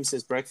 Akim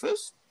says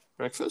breakfast.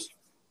 Breakfast.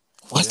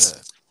 What?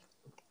 Yeah.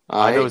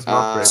 I know it's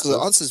not So breakfast. the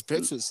answer is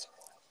breakfast.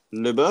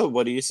 Luba,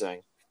 what are you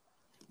saying?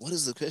 What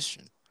is the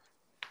question?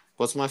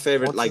 What's my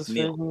favorite What's like his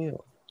meal? favorite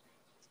meal?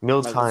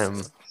 Mealtime.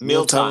 Mealtime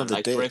Mealtime, of the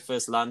like day.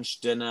 breakfast,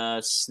 lunch,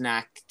 dinner,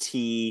 snack,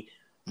 tea,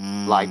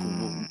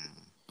 Mm,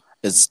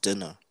 it's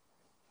dinner.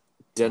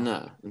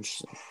 dinner.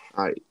 Interesting.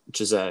 All right,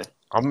 Jose.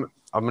 I'm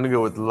gonna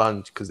go with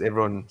lunch because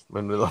everyone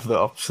went with other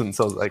options.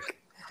 I was like,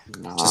 Just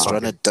Nah,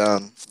 run it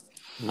down.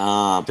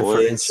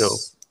 Differential.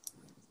 boys.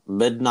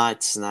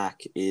 Midnight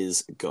snack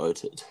is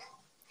goated.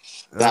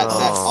 That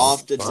oh,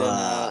 after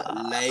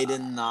dinner, late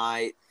in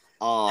night.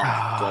 Oh,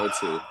 go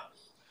to.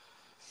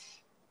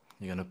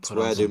 You're gonna It's put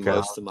where on I do some most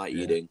pounds, of my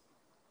yeah. eating.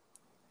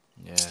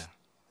 Yeah.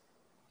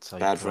 That's how you Bad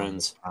put on the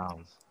friends.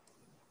 pounds.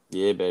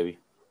 Yeah, baby.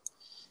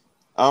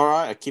 All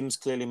right, Akim's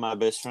clearly my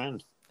best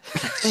friend.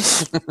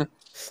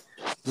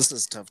 This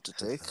is tough to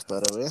take, by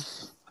the way.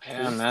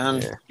 Yeah,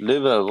 man. Yeah.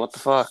 Luba, what the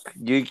fuck?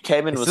 You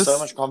came in Is with this- so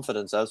much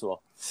confidence as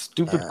well.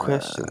 stupid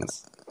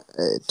questions.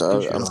 Hey,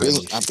 dog, Stupid I'm already.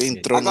 being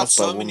I thrown I got off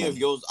by so many women. of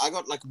yours. I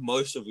got like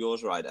most of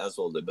yours right as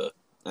well, Luba.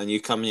 And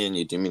you come here and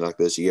you do me like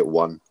this, you get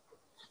one.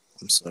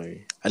 I'm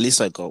sorry. At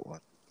least I got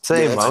one.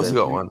 Same, Yeah, I also fair.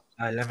 got one.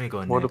 Let me go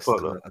Water next. 'cause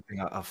polo. I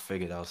think I've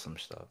figured out some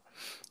stuff.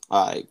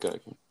 All right, go.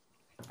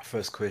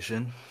 First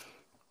question.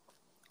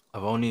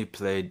 I've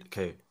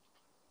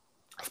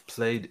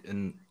played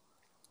in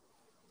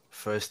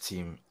first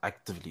team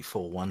actively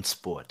for one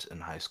sport in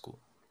high school.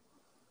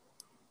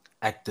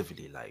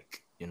 Actively,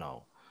 like,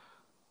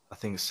 I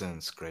think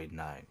since grade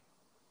 9.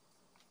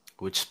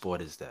 Which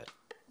sport is that?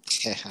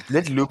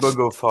 Let Luba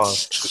go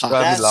fast. It's gotta be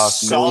That's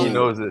last. He solid.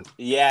 knows it.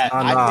 Yeah, Nah,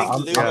 I think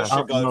I'm- Luba yeah.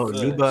 should go no,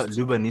 first.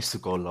 Luba needs to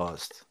go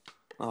last.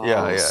 Oh.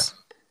 Yeah.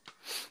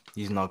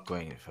 He's not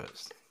going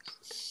first.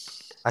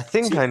 I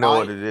think See, I know I-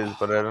 what it is,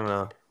 but I don't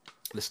know.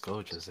 Let's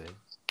go, Jose.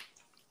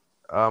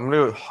 I'm gonna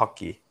go with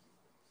hockey.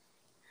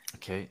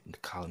 Okay,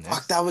 Carl next.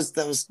 Fuck, that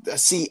was.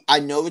 See, I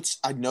know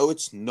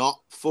it's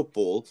not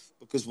football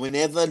because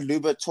whenever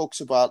Luba talks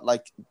about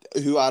like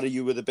who out of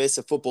you were the best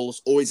at football,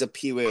 it's always a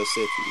Piwe or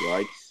Seti,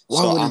 right?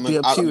 Why would it be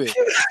a Piwe?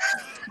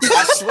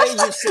 I swear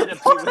you've said a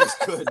Piwe is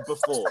good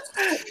before.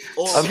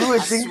 Or, Everyone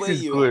I thinks swear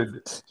it's you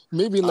good.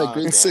 Maybe in like Oh,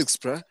 grade okay. 6,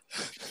 bruh.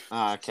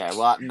 Okay,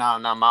 well, no,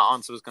 my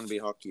answer was going to be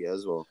hockey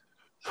as well.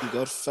 He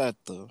got fat,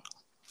 though.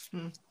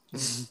 Hmm.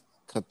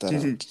 Cut that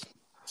out.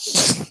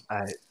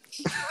 Alright,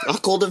 I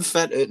called him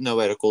fat. No,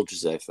 wait, I called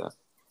Jose fat.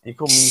 You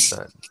call me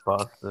fat,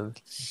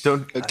 bastard.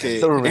 Don't. Okay.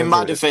 I don't remember In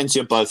my it. defense,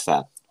 you're both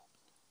fat.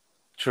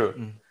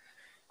 True.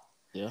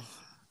 Yeah.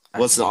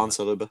 What's the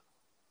answer, Luba?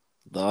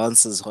 The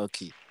answer is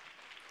hockey.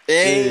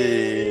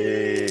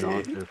 Hey!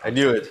 Hey. I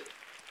knew it.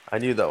 I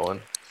knew that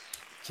one.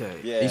 Okay.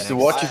 Yeah. I used to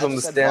next. watch I you from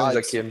the just had stands,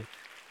 vibes.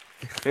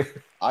 Akim.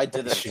 I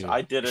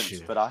didn't,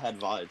 Sure. but I had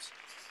vibes.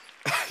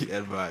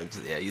 Yeah,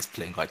 vibes. Yeah, he's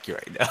playing hockey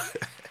right now.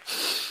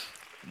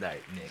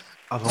 Right, Nick.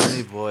 I've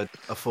only bought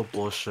a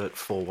football shirt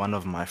for one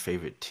of my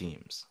favorite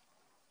teams.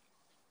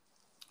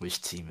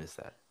 Which team is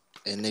that?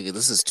 Hey, nigga,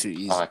 this is too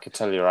easy. Oh, I can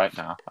tell you right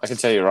now.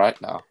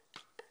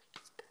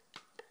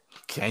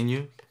 Can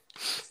you?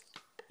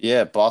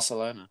 Yeah,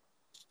 Barcelona.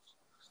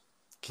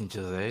 Can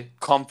you say?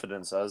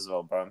 Confidence as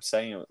well, bro. I'm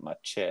saying it with my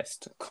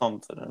chest.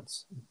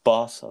 Confidence.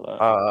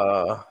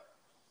 Barcelona.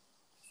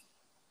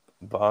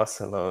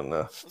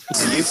 Barcelona.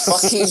 You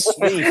fucking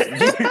speak.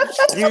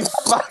 You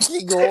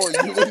fucking whore.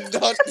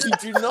 You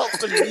do not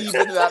believe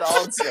in that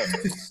answer.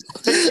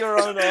 Pick your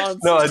own answer.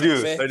 No, I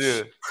do. bitch. I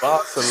do.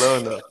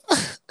 Barcelona.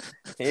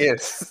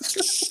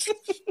 Yes.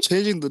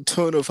 Changing the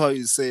tone of how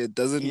you say it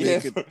doesn't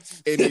make it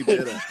any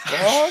better.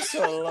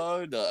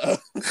 Barcelona.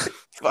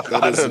 Fuck,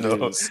 That I is don't know.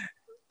 news.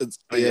 It's,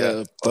 But yeah,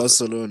 yeah.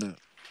 Barcelona.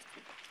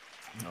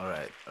 All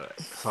right.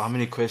 So how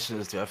many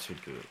questions do you have to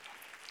do?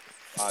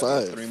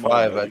 5. 3 more,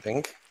 5, baby. I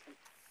think.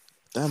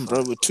 Damn,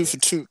 bro, we're 2 for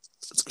 2.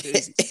 That's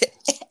crazy.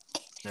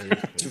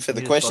 For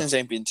the questions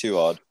ain't been too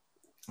hard.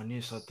 I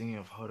need to start thinking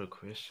of harder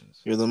questions.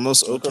 You're the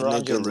most Look open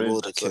around nigga your in the room.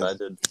 world, That's what I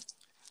Akim. did.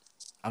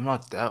 I'm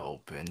not that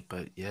open,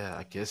 but yeah,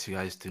 I guess you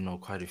guys do know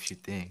quite a few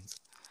things.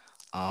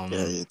 Yeah,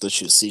 I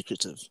thought you were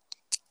secretive.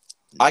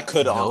 I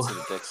could No. answer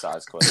the dick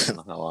size question.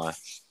 Not gonna lie.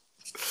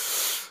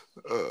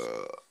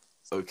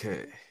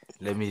 Okay.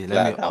 Let me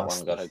Glad that ask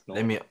one got this.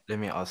 ignored. Let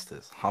me ask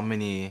this. How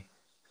many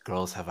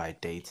girls have I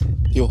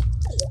dated? Yo,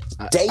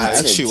 Dated. I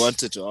actually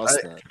wanted to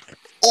ask that.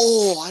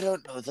 Oh, I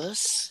don't know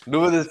this.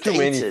 No, there's too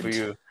many Dated. for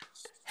you.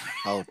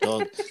 Oh,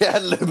 dog. Yeah,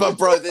 but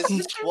bro, this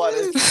is what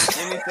is.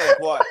 Let me think.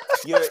 What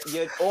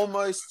you're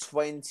almost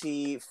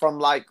 20. From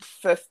like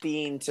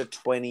 15 to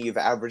 20, you've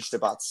averaged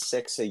about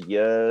 6 a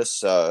year.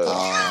 So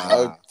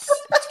Ah.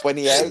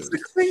 28.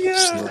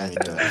 Right,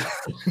 dog.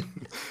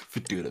 If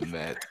you do the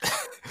math.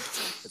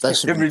 It's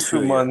actually Every been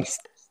 2 2 months.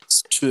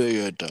 It's 2 a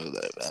year, dog.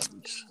 That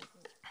average.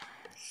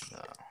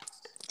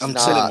 I'm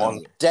Nah, chilling. one.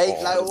 Date.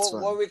 Oh, Like, that's what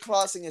fine. are we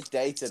classing as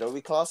dated? Are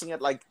we classing it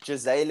like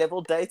Jose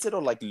level dated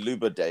or like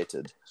Luba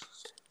dated?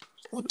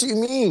 What do you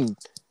mean?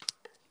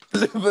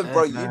 Luba,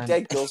 bro, you man.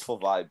 date girls for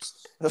vibes.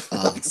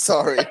 Oh. I'm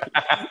sorry.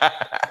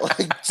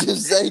 Like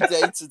Jose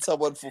dated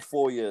someone for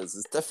 4 years.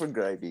 It's different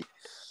gravy.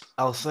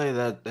 I'll say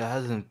that there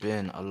hasn't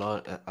been a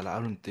lot. I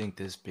don't think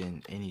there's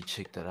been any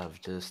chick that I've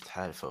just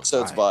had for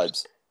So it's vibes.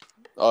 vibes.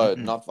 Oh,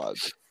 Mm-mm. not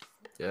vibes.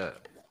 Yeah,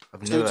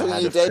 I've So you're never talking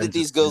had you a friend dated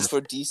these just been girls for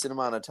a decent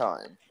amount of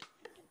time.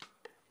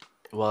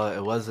 Well,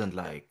 it wasn't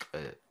like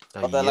a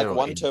Are they year like or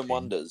one-term anything.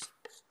 wonders?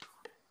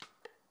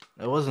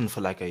 It wasn't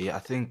for like a year. I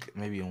think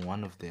maybe in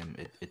one of them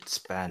it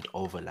spanned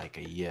over like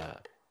a year.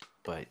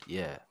 But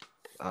yeah,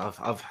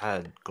 I've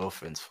had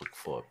girlfriends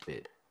for a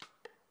bit.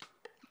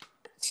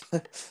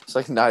 It's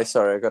like, no,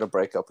 sorry, I got to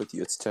break up with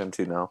you. It's term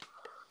 2 now.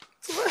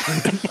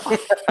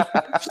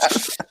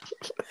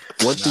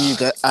 What do you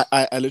guys?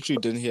 I literally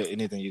didn't hear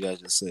anything you guys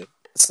just said.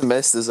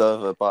 Semester's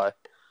over. Bye.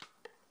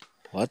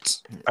 What?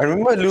 I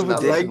remember Luba I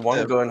dated like one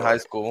them, girl in bro. high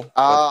school,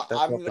 but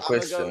that's I'm not the gonna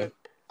question. go with.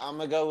 I'm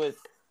gonna go with.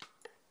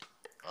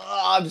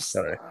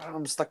 Sorry.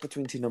 I'm stuck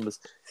between 2 numbers.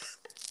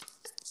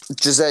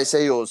 Jose,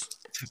 say yours.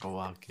 Took a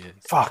while, kid.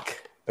 Fuck.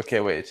 Okay,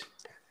 wait.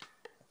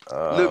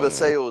 Luba,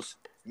 say yours.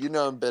 You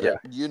know him better.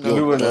 yeah. You know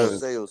Luba him better.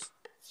 knows. Say yours.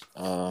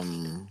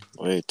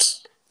 Wait.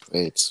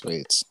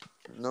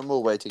 No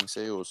more waiting.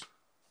 Say yours.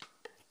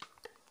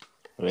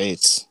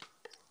 Wait.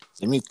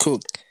 Let me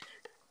cook.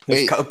 He's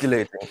Wait.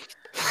 calculating.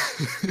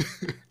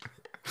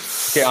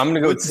 Okay, I'm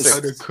gonna go with What you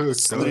trying 6. to cook,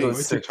 I'm dog? gonna go What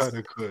with you 6. trying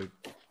to cook?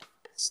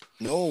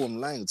 No, I'm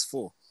lying. It's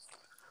 4.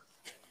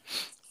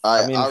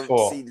 I mean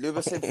 4. See,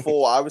 Luba said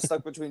 4. I was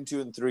stuck between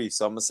 2 and 3,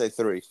 so I'm gonna say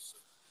 3.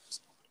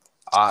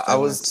 I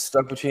was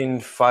stuck between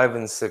 5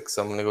 and 6.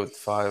 So I'm gonna go with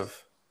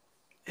 5.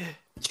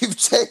 You've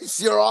changed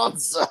your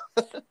answer.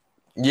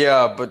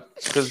 Yeah, but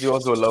because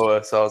yours were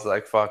lower, so I was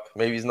like, fuck,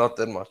 maybe he's not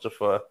that much of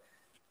a,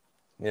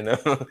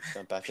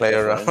 play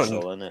around.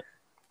 Innit?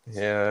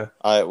 Yeah.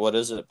 All right, what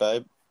is it,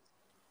 babe?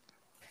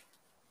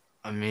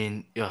 I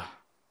mean, yeah.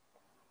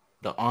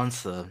 The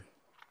answer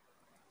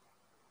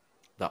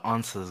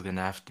is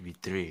gonna have to be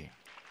 3.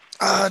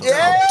 Ah,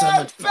 Yeah,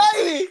 damn it.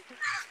 baby.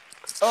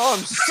 Oh,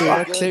 I'm So you're so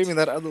not good. claiming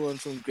that other one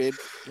from grade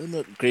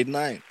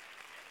 9.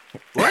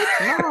 What?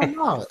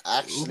 No.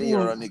 Actually,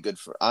 you're only good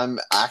for. I'm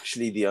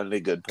actually the only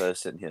good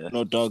person here.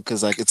 No, dog,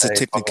 because like it's a Hey,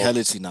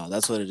 technicality now.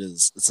 That's what it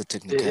is. It's a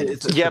technicality.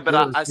 It's Yeah, a but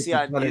bit of I see.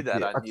 I knew technicality.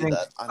 that. I knew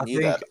that. I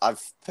knew that.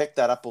 I've picked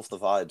that up off the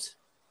vibes.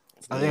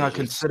 I think I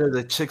consider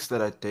the chicks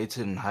that I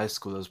dated in high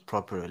school as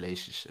proper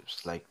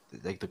relationships. Like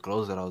the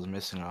girls that I was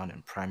messing around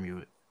in primary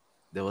with,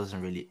 there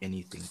wasn't really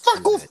anything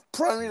Fuck to off. that.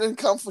 Primary didn't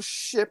come for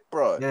shit,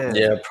 bro.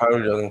 Yeah,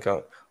 primary doesn't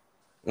count.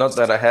 Not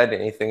that I had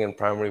anything in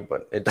primary,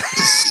 but it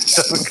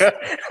doesn't count.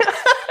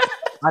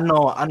 I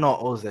know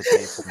O's that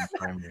dated in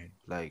primary.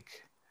 Like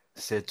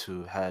said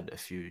to had a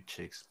few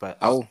chicks, but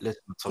let's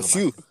not talk A about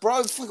few. that.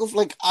 Bro, fuck off.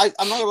 Like, I'm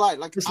not gonna lie.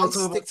 Like, Let's I'll not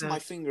talk stick about to that. my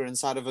finger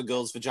inside of a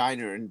girl's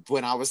vagina and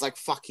when I was like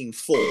fucking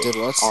 4. Did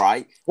what? All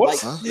right. What? Like,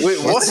 Huh? Wait,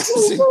 what? this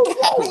doesn't count.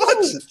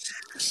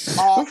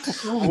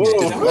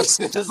 Whoa. What's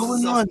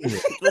going on here?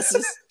 This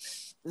is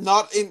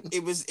not in.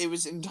 It was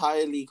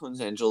entirely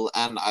consensual,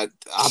 and I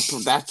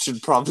that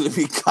should probably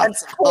be cut.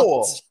 That's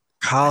 4.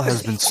 Kyle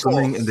has been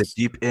swimming in the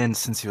deep end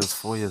since he was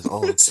 4 years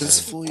old.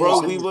 Since guys. 4 years Bro,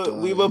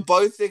 old, we were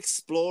both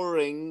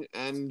exploring,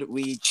 and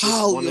we just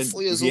How? You're wanted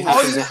 4 years we old.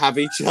 happened to have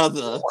each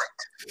other.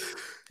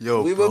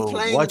 Yo, We were bro,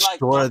 playing watch like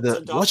Dora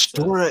Doctor watch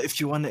Doctor. Dora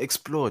if you want to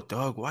explore,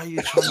 dog. Why are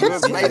you trying We to were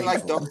be playing like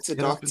like Doctor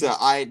Get up in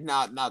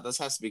Doctor. No, this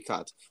has to be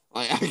cut.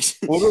 I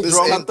actually. What was This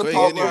wrong ain't with the going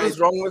problem? What anywhere. was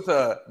wrong with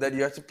her that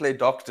you have to play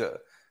doctor?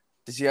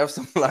 Did she have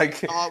some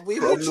like We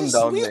were problem just.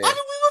 down We there? were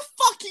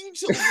fucking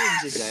children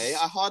today.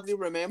 I hardly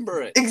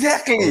remember it.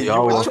 Exactly. Oh, y'all You I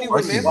was were only just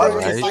fucking, remember it right?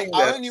 because saying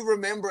like, I that. only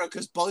remember it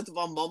because both of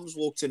our moms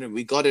walked in and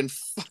we got in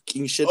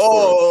fucking shit for it.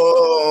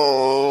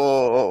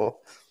 Oh.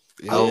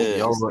 Y'all, Yeah.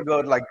 y'all We were,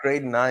 got like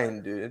grade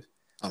 9, dude.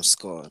 I'm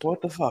scarred.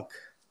 What the fuck?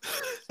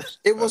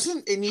 It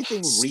wasn't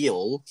anything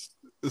real.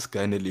 this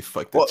guy nearly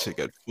fucked the What? chick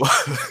at No,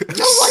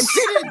 I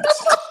didn't.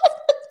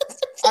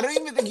 I don't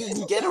even think you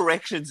can get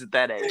erections at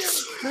that age.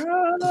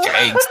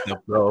 gangster,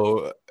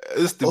 bro.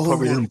 This dude Oh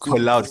probably my didn't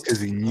pull out goodness. because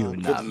he knew.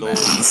 Good Nah, lord.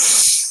 man.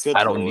 Good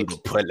I don't lord. need to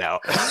pull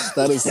out.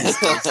 That is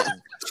disgusting.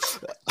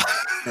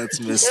 That's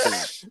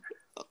messed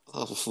up.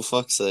 Oh, for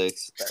fuck's sake.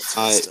 That's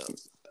All messed right, up.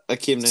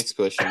 Akeem, next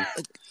question.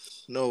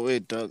 No,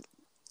 wait, dog.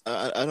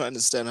 I don't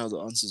understand how the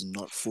answer is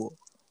not 4.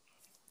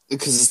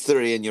 Because it's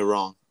 3 and you're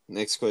wrong.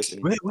 Next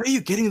question. Where are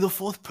you getting the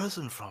 4th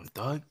person from,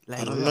 dog?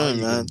 Like, I don't where know, are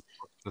you man. getting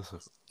the 4th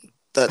person?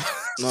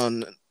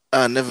 Never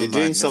You're mind. doing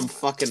never some mind.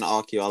 fucking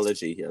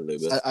archaeology here,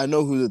 Luba. I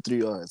know who the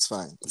 3 are. It's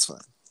fine. It's fine.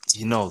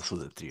 He knows who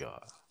the three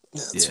are.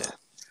 Yeah.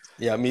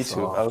 Yeah, me too.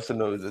 So- I also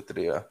know the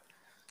three. Yeah.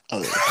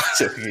 Okay.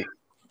 Joking.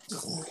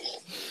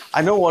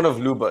 I know one of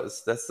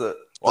Luba's. That's the.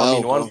 Well, I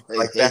mean, one Hey,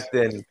 like hey. back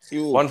then.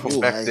 One from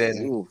back then.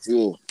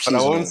 You, But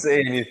I won't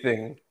say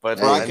anything. But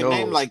Bro, I I can know.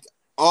 name like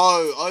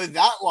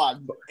that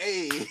one.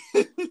 Hey,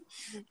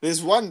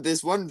 there's one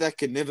that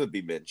can never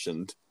be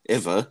mentioned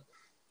ever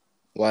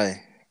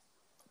Why?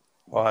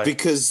 Why?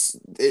 because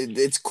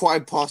it's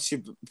quite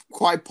possible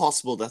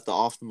that the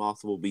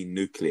aftermath will be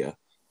nuclear.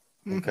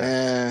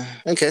 Okay.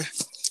 Okay.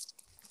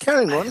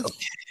 Carrying on.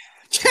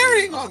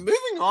 Carrying on,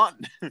 moving on.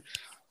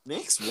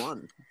 Next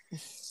one.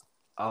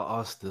 I'll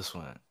ask this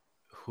one.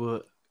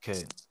 Who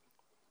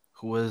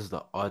is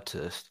the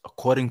artist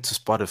according to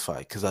Spotify?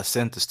 Because I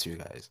sent this to you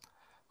guys.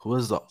 Who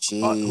is the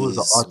Jeez,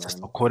 artist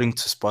man. according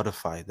to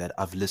Spotify that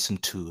I've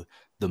listened to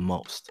the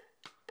most?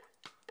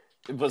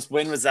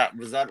 When was that?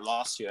 Was that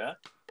last year?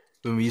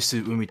 When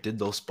we did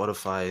those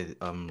Spotify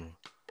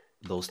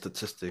those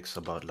statistics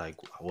about like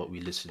what we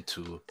listen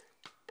to,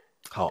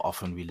 how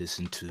often we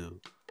listen to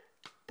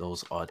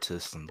those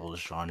artists and those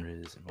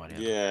genres and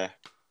whatever. Yeah.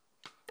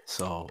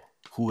 So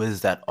who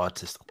is that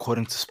artist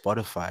according to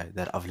Spotify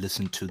that I've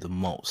listened to the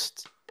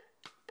most?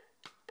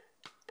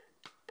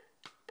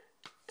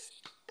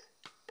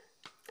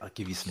 I'll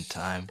give you some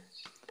time.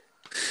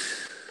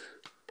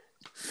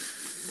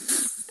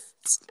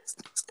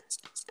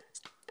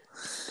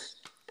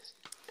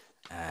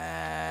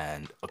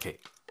 And okay,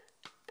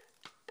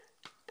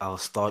 I'll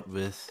start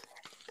with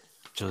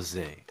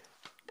Jose.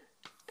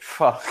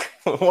 Fuck.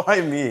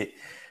 Why me?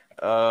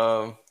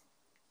 I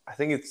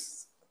think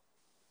it's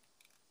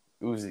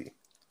Uzi.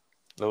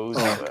 No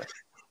Uzi.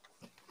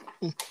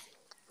 But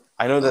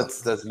I know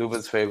that's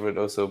Luba's favorite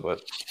also,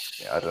 but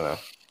yeah, I don't know.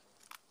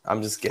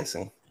 I'm just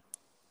guessing.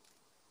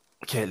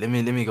 Okay, let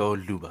me go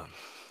Luba.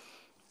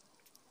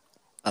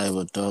 I have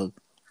a dog.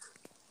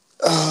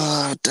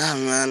 Ah,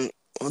 damn, man.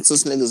 What's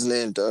this nigga's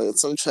name, dog?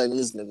 It's some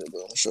Chinese nigga,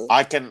 though, I'm sure.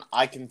 I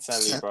can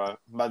tell you, bro.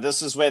 But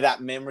this is where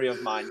that memory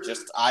of mine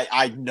just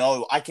I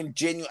know. I can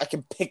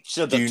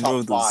picture Do the you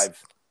know top this?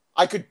 5.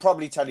 I could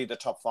probably tell you the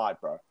top 5,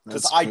 bro.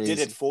 Because That's I did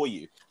crazy. it for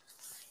you.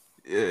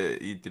 Yeah,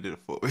 you did it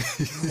for me.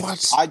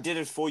 What? I did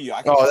it for you.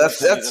 I can Oh, probably that's-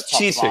 tell you that's the top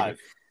cheating. 5.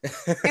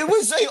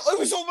 It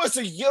was almost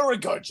a year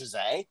ago,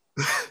 Jose.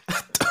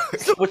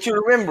 But you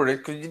remember it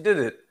because you did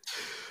it.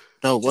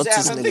 No, what's Jose, I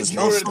his don't nigga's think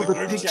you were name? in the the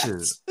group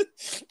pictures.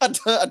 chat.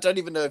 I don't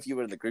even know if you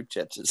were in the group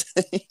chat, Jose.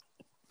 It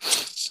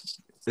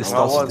I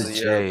starts was with a a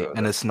year J, ago,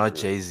 and that's it's not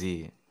true.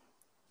 Jay-Z.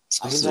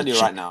 I can tell you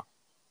right now.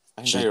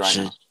 I can tell you right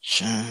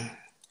now.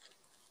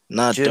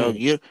 Nah, Jin. dog,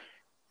 you.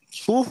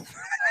 Who?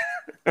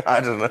 I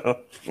don't know.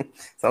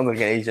 Sounds like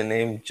an Asian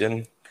name,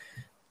 Jin.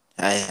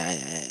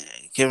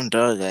 Give him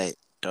dog,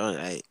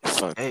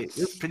 fuck. Hey,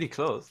 it's pretty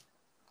close.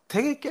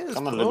 Take a guess,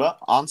 Come on, bro. Luba.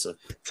 Answer.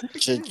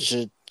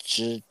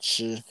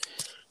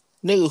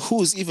 Nigga,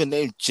 who's even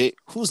named J?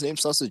 Whose name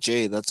starts with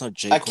J? That's not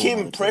J. Cole, Akim,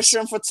 nowadays. pressure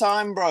him for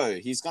time, bro.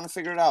 He's gonna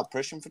figure it out.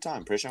 Pressure him for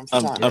time. Pressure him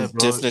for time. Yeah, I'm bro.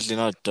 definitely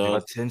not You dog.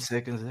 got 10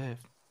 seconds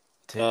left.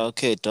 10.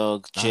 Okay,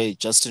 dog. J.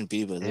 Justin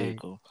Bieber. There you Hey.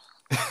 go.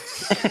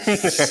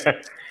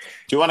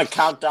 Do you want to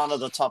count down to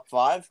the top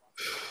 5?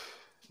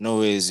 No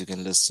ways you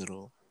can list it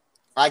all.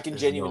 I can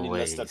There's genuinely no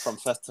list it ways. from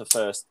 5th to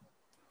 1st.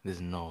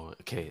 There's no.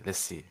 Okay, let's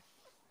see.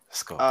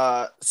 Let's go.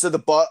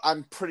 So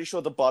I'm pretty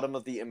sure the bottom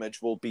of the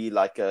image will be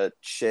like a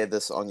share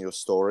this on your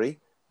story,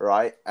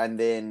 right? And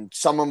then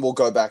someone will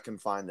go back and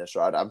find this,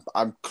 right?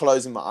 I'm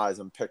closing my eyes.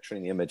 I'm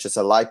picturing the image. It's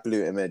a light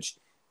blue image.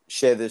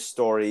 Share this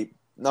story.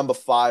 Number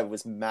 5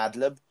 was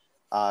Madlib.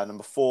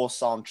 Number 4,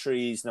 Psalm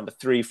Trees. Number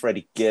 3,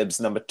 Freddie Gibbs.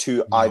 Number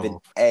 2, Ivan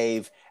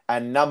Ave.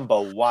 And number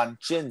 1,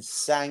 Jin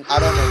Sang. I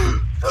don't know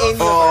who any of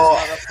those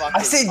motherfuckers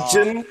I say are.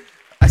 Jin.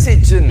 I say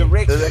Jin.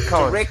 Does that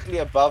count? Directly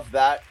above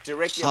that,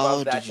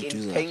 How did you do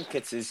in that? pink,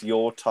 it says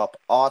your top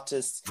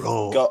artist.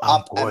 Bro, Go I'm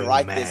up and going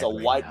right. mad There's a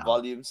right white now.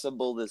 volume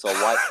symbol. There's a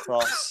white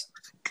cross.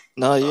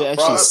 No, you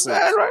actually I'm sick.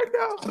 mad right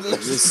now. I'm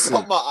literally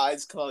got my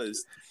eyes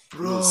closed.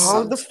 Bro,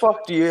 How the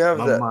fuck do you have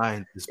my that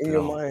mind is in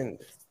your blown. mind?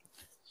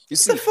 You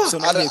see, so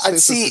now I he don't, I expects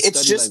us see. to It's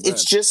study just,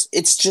 like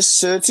it's just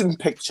certain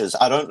pictures.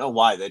 I don't know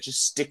why they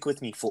just stick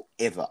with me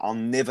forever. I'll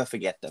never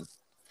forget them.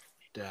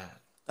 Damn.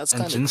 That's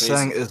And kind of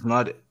Jinsang crazy. is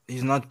not.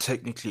 He's not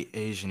technically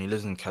Asian. He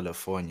lives in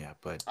California,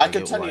 but I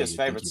can get tell why you his think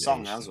favorite he's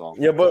song Asian. as well.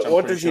 Yeah, but which I'm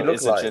what pretty does he sure look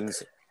is a like? Jin's-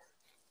 he's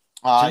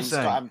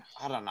Jinsang.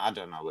 got, I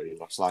don't know what he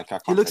looks like. I He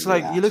can't looks tell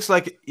you like. that.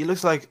 He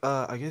looks like.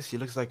 I guess he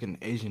looks like an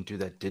Asian dude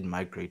that did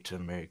migrate to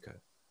America.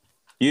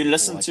 You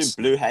listen to Like-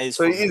 Blue Haze.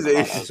 So from he is him a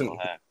lot as Asian. well,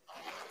 hey?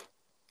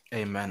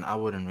 Hey man, I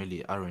don't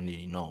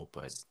really know,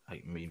 but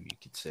like maybe you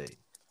could say.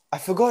 I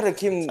forgot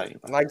Akim Tell you,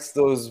 bro. likes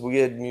those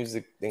weird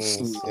music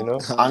things, you know?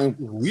 I'm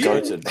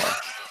goated, bro.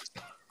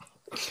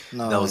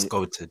 No, That was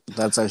goated.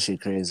 that's actually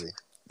crazy.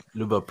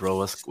 Luba, bro,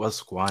 what's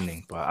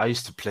guaning? But I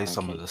used to play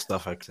some of the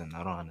stuff back then.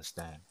 I don't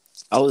understand.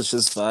 I was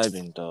just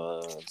vibing,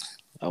 dog.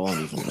 I won't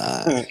even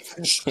lie.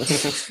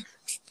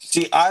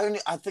 See, I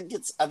think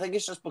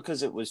it's just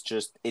because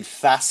it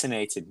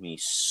fascinated me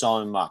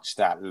so much,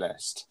 that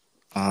list.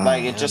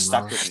 Like it Ah, just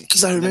stuck with me.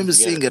 because I Never remember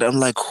forget seeing it. I'm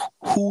like,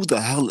 who the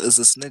hell is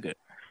this nigga?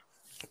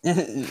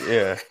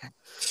 Yeah.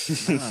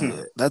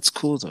 Ah, that's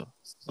cool though.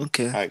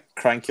 Okay. All right,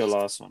 crank your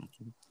last one.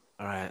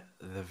 All right.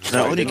 The Can I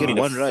Sorry, only didn't get mean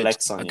to one right?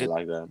 flex on I you get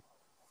like that.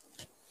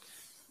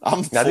 I'm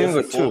I 4 think for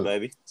I got 4, two.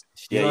 baby.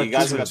 You Yeah, know, you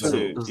guys two got for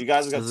two. 2. You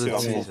guys got This 2. I'm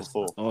is 4 for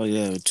 4. Oh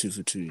yeah, 2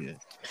 for 2. Yeah.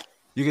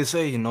 You can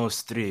say he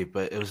knows 3,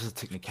 but it was just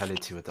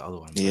technicality with the other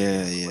one. But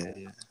Yeah.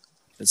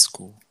 That's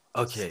cool.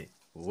 Okay.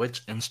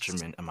 Which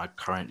instrument am I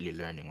currently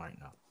learning right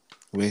now?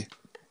 Wait.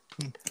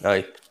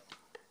 Aye.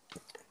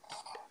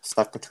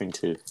 Stuck between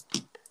 2.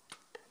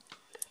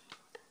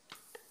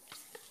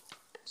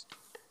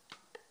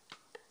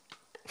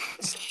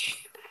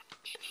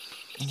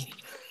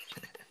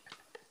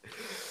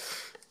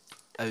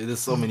 I mean,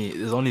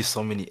 there's only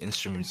so many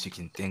instruments you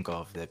can think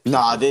of that.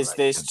 Nah, people,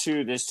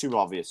 there's two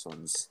obvious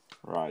ones.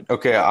 Right.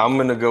 Okay, I'm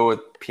gonna go with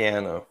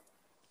piano.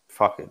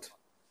 Fuck it.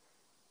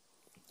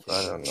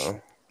 I don't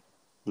know.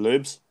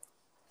 Lubes?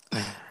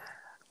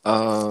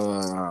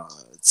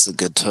 It's a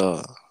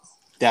guitar.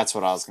 That's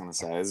what I was gonna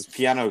say. It's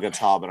piano,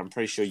 guitar, but I'm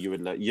pretty sure you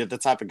would. You're the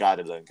type of guy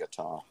to learn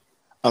guitar.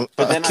 But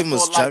then Akim I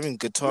was thought, like, jamming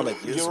guitar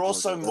like years you're ago,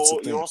 also though. That's the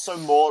more. thing. You're also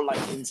more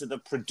like into the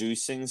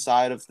producing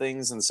side of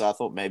things, and so I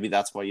thought maybe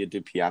that's why you do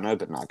piano,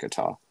 but not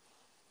guitar.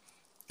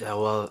 Yeah,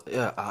 well,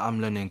 yeah,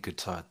 I'm learning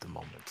guitar at the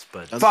moment,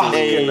 but Fuck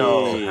Hey.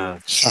 no.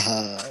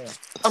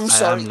 I'm I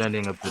sorry. am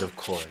learning a bit of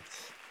chords.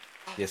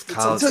 Yes, It's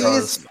Kyle, until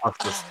Kyle's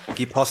passed this.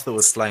 He passed it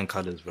with flying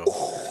colors, bro.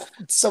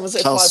 Someone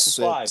said Kyle 5 for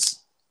 5. sweats.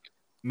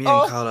 Me and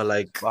Oh. Kyle are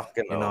like,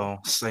 Fucking you no. know,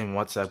 same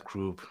WhatsApp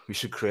group. We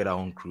should create our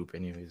own group,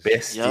 anyways.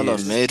 Y'all are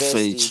Besties. made for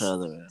besties. each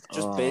other.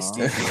 Just Aw. besties,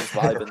 just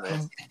vibing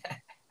there.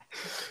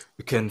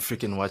 We can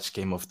freaking watch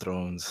Game of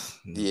Thrones.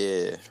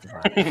 Yeah.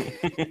 They're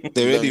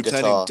already Learn planning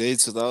guitar.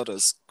 dates without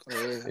us.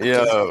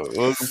 Yeah,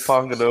 we'll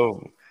park it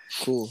over.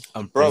 Cool.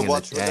 I'm Bro, bringing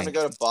watch, the we're gonna tank.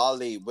 go to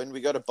Bali. When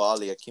we go to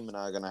Bali, Akim and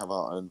I are gonna have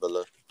our own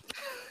villa.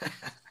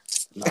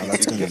 Nah,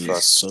 that's gonna be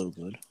so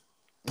good.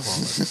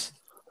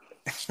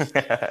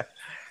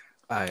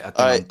 I think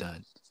Alright. I'm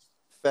done.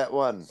 Fat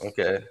one.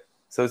 Okay,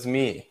 so it's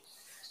me.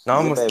 Now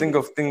I Yeah, must think baby.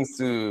 of things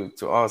to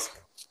ask.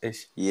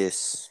 Ish.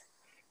 Yes.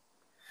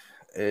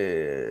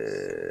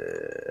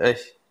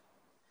 Ish.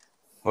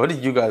 What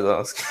did you guys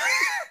ask?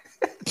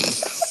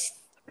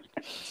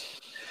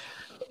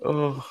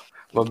 Oh,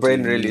 my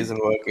brain really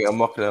isn't working. I'm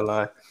not gonna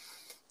lie.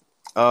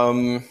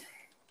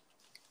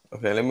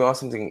 Okay, let me ask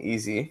something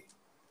easy.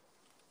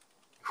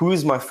 Who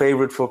is my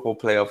favorite football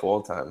player of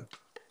all time?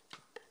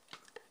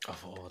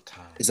 Of all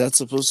time. Is that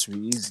supposed to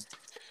be easy?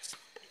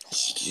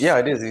 Yeah,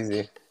 it is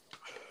easy.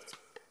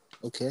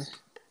 Okay.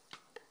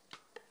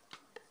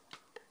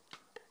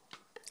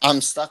 I'm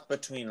stuck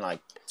between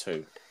like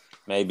 2.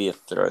 Maybe a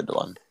third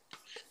one.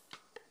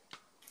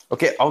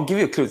 Okay, I'll give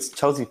you a clue. It's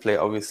Chelsea player,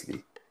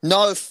 obviously.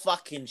 No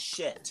fucking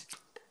shit.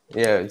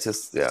 Yeah, it's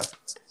just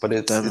but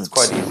it's Damn it's it.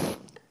 quite easy.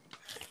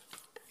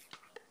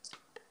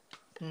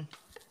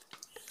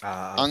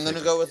 I'm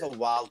gonna go with a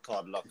wild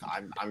card. Look,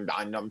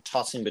 I'm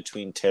tossing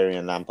between Terry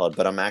and Lampard,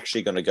 but I'm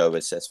actually gonna go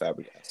with Cesc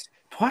Fabregas.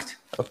 What?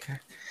 Okay,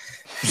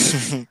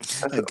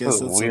 I guess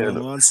that's a weird.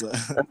 wrong answer.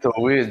 That's a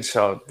weird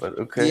shout, but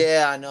okay.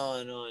 Yeah, I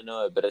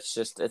know, but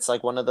it's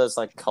like one of those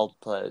like cult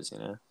players, you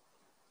know.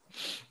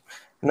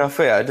 No,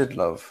 fair. I did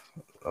love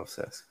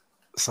Cesc.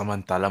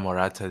 Someone Tala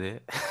Morata there.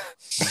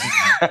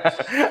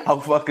 I'm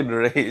fucking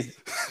raised.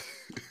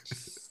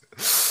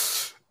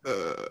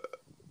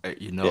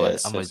 You know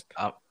Yes, what? yes.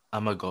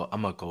 I'm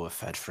gonna go with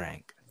Fat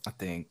Frank. I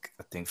think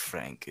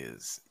Frank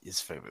is his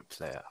favorite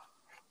player.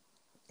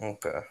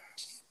 Okay.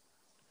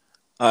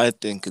 I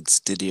think it's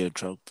Didier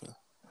Drogba.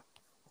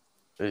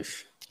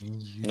 Ish.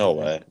 No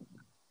way.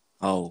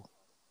 Oh,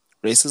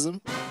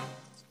 racism?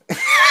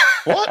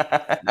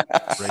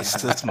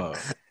 Racismo.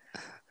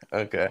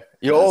 Okay.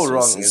 You're all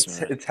That's wrong.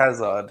 racist, man. It's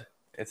Hazard.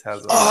 It's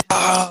Hazard.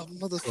 Ah,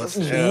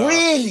 motherfucker. Yeah.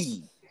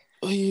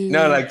 Really?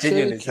 No, like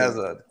genuinely, it's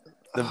Hazard.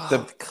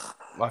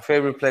 My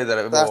favorite play that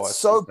I've ever watched. That's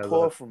so is Hazard.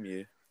 poor from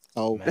you.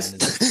 Oh, Man, it's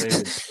his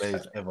favorite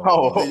plays ever.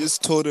 Oh. they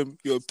just told him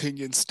your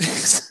opinion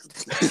stinks.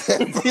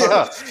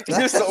 Yeah, you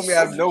just told me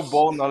I have no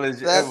ball knowledge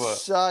That's ever.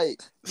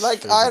 shite. Like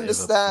Favorite I ever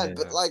understand,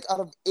 player. but like out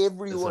of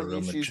everyone,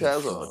 Real you choose Madrid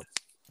Hazard. fraud.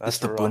 That's It's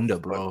the a rough bunda,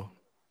 one. bro.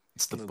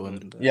 It's the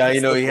bunda. Yeah, you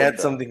It's know, the he had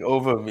bunda. something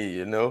over me,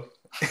 you know?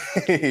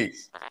 Okay.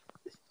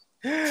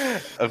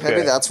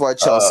 Maybe that's why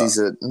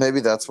Chelsea's maybe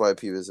that's why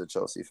P was a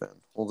Chelsea fan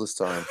all this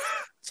time.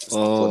 Just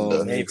Oh,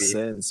 bunda. makes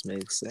Maybe. sense.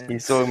 Makes sense. He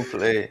saw him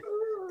play.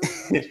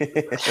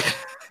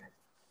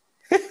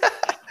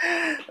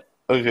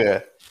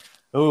 Okay.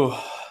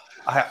 Oh,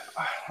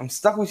 I'm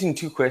stuck between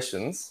 2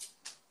 questions,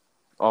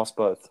 Ask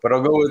both. but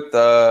I'll go with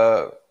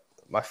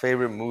my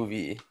favorite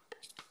movie.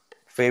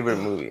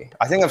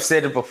 I think I've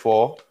said it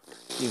before.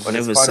 You've But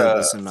it's never quite said a-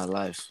 this in my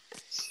life.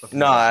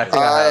 No, I think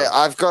I have.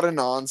 I've got an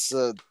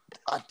answer.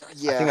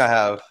 Yeah. I think I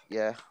have.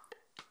 Yeah.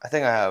 I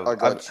think I have. I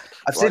got you.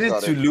 I've said I it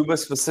got to it. Luba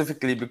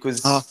specifically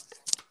because, Ah.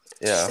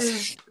 yeah,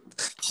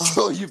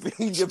 Bro, you're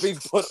being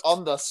put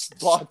on the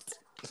spot.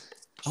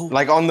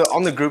 like on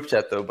the group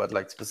chat though, but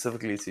like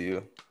specifically to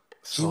you.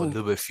 So,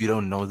 Lube, if you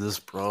don't know this,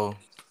 bro,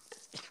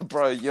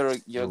 Bro, you're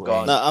You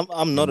gone. Nah,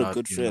 I'm not You're a not-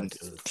 good you're not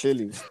friend. good.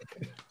 Clearly.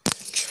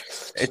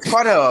 It's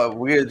quite a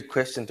weird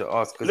question to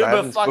ask because I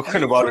haven't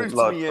spoken about it a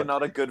lot. You're but-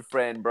 not a good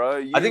friend,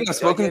 bro. I think I've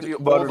spoken gave you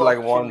about all it the like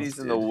once, opportunities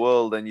in the dude.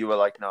 world, and you were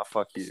like, "Nah,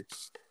 fuck you."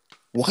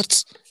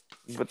 What?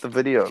 With the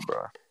video,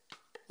 bro.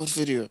 What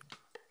video?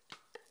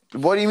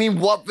 What do you mean?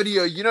 What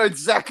video? You know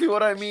exactly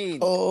what I mean.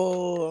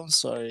 Oh, I'm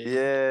sorry.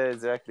 Yeah,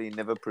 exactly.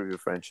 Never prove your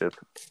friendship.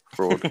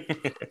 Fraud.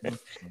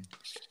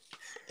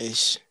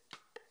 Ish.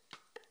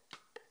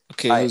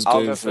 Okay, Hey, who's I'll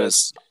going go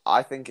first?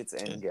 I think it's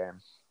Endgame.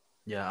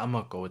 Yeah, I'm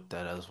gonna go with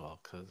that as well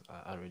because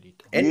I really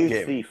don't. Endgame.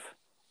 You thief.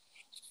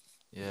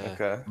 Yeah.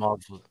 Okay.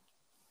 Marvel.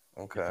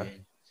 Okay.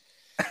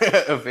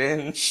 Again.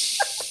 Avenge.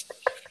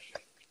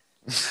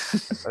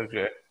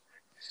 Okay.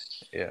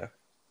 Yeah.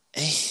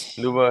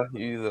 Luba,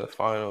 you the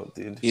final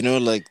dude. You know,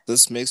 like,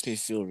 this makes me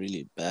feel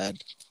really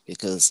bad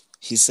because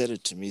he said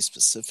it to me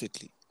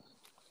specifically.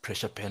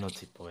 Pressure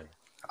penalty, boy.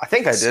 I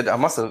think I did. I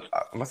must have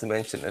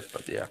mentioned it,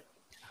 but yeah.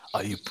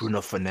 Are you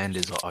Bruno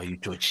Fernandes or are you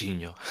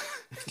Jorginho?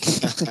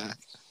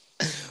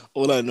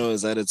 All I know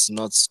is that it's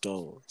not Star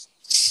Wars.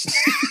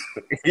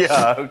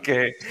 Yeah,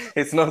 okay.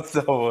 It's not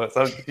Star Wars.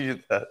 I'll give you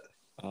that.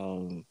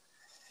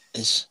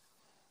 Ish.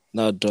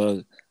 No,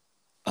 dog.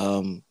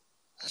 I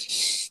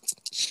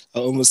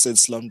almost said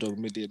Slumdog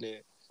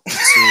Millionaire.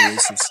 So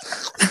racist.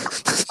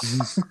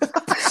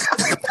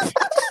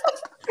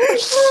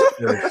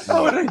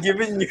 I would have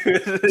given you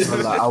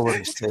Well, I would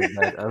have said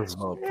that as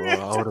well, bro.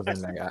 I would have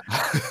been like,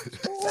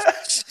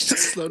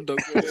 Slumdog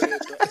Millionaire.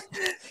 Dog.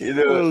 you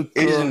know, Oh,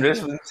 Asian God.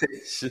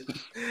 representation.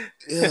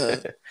 Yeah.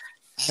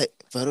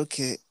 But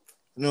okay.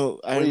 No,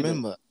 I What are you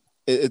remember.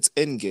 It's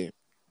Endgame,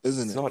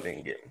 isn't It's it? not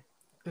in game.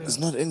 It's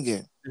not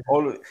Endgame.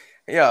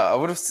 Yeah, I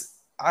would have.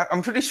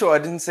 I'm pretty sure I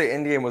didn't say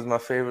Endgame was my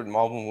favorite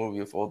Marvel movie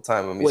of all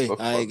time when we Wait, spoke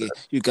about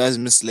that. you guys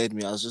misled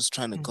me. I was just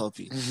trying to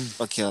copy.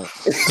 Fuck y'all.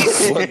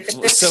 So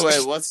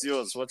wait, what's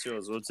yours?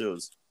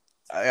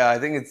 Yeah, I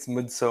think it's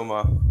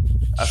Midsommar.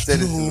 I've said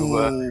it to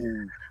Luba.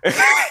 No.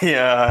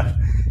 Yeah,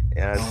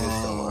 it's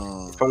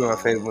Midsommar. It's probably my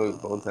favorite movie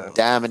of all time.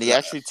 Damn, and he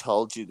actually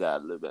told you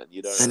that, Liban.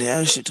 You don't. And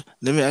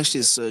let me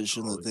actually search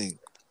on the thing.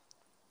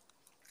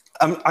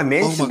 I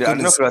mentioned it. I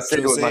don't know if I said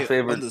it was my Jose,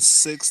 favorite. On the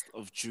 6th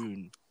of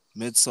June,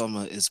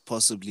 Midsummer is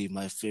possibly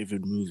my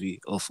favorite movie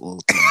of all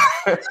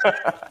time.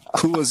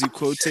 Who was he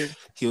quoting?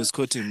 He was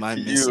quoting my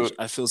You. message.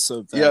 I feel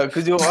so bad. Yeah,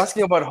 because you were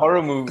asking about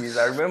horror movies.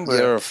 I remember.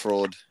 You're a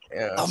fraud.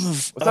 Yeah. I'm a,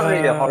 It's not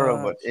really a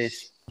horror, but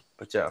ish.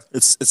 But yeah.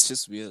 it's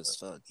just weird as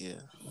fuck,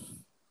 yeah.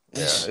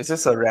 Yeah, it's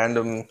just a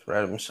random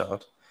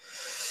shot.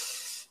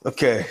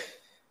 Okay.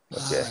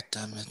 Ah,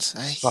 damn it.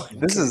 Fuck,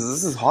 this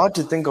is hard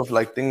to think of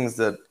like things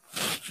that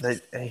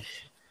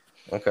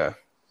okay.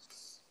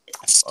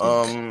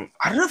 I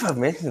don't know if I've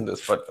mentioned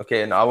this, but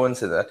okay, no, I won't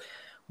say that.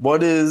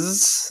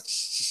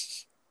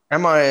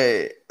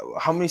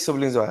 How many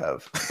siblings do I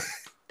have?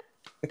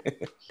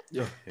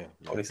 yeah.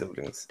 How many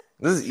siblings?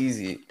 This is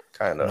easy,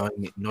 kind of.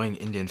 Knowing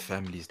Indian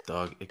families,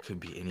 dog, it could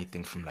be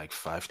anything from like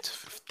 5 to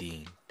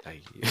 15.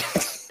 Like,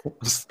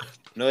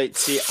 No, wait.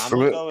 See, I'm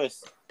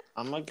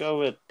gonna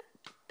go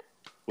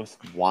with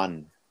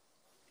one.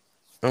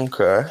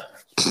 Okay.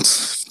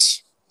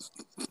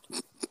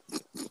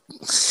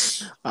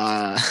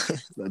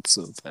 That's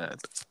so bad.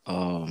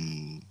 No,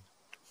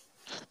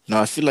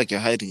 I feel like you're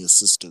hiding your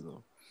sister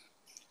though.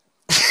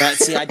 But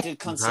see, I did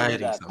consider Hiding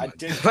that. I someone.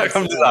 did. Like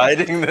I'm just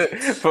hiding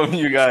from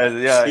you guys.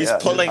 Yeah, He's yeah,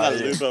 pulling a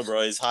hiding. Luba,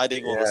 bro. He's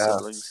hiding all the Yeah.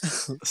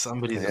 siblings.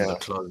 somebody's in Yeah. the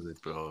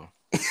closet, bro.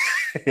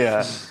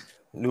 Yeah.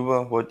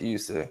 Luba, what do you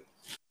say?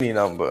 Any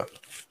number.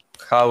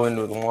 Cowan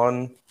with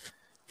 1.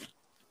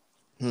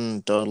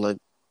 Dog, like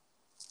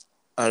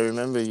I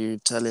remember you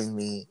telling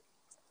me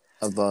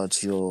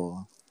about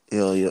your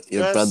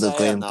brother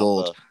going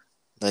bald.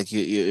 Like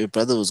your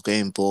brother was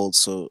going bald,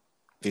 so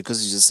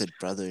because you just said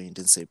brother and you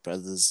didn't say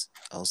brothers,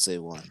 I'll say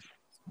 1.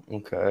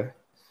 Okay.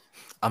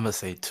 I'm gonna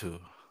say 2,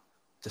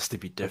 just to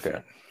be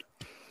different.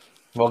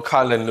 Well,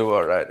 Kyle and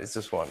Luba, right? It's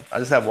just 1. I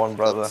just have one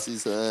brother.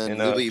 Season. You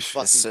know, Luba, you Yes,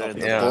 fucking sir, copy.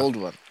 the Yeah. bald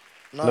one.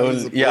 No, No,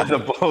 he's a yeah,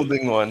 bald the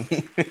balding one.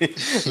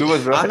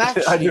 Luba's right. I'm I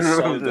actually didn't so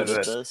remember good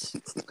at that.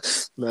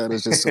 this. No,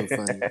 that's just so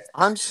funny.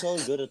 I'm so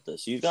good at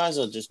this. You guys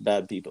are just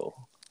bad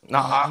people. No,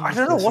 I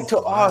don't know what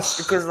to ask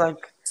because, like,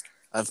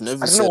 I've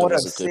never I don't said know I what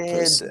I've was a good said.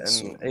 person. And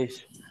So.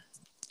 ish.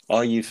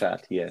 Are you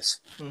fat? Yes.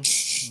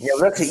 Yeah,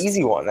 but that's an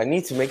easy one. I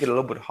need to make it a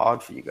little bit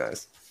hard for you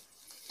guys.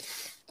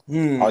 Are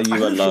you I don't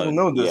know if alone? people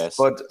know this, Yes.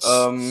 but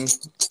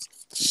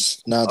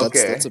Now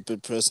Okay. that's a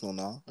bit personal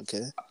now.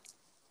 Okay.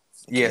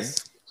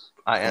 yes,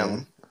 I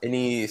am.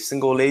 Any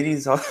single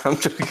ladies? I'm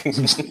joking.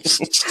 Bro,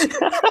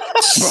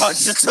 I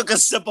just took a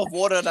sip of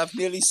water and I've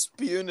nearly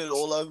spewed it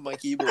all over my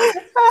keyboard.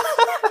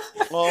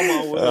 Oh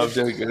my I'm word.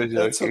 joking. I'm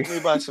That took joking. me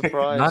by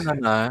surprise.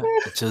 No.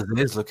 Jose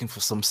is looking for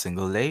some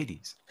single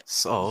ladies.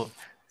 So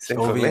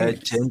Single over here at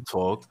ladies. Gen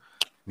Talk,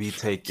 we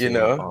take You care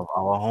know? of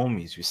our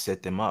homies. We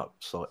set them up.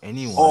 So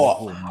anyone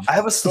Oh, who I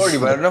have a story,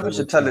 but I don't know if I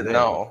should tell it Today.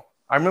 now.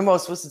 I remember I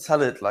was supposed to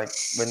tell it like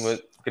when we're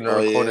gonna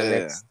Oh, record yeah, it yeah.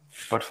 next.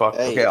 But fuck.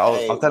 Hey, Okay,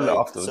 I'll tell it wait.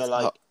 afterwards. So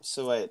like,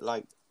 So wait,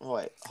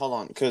 hold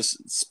on, because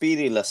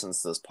Speedy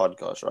listens to this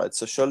podcast, right?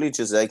 So surely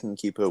Jose can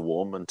keep her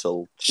warm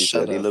until she's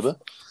Shut ready, up. Libba?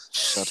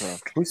 Shut up.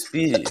 Who's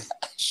Speedy?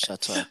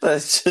 Shut up.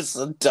 That's just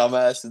a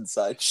dumbass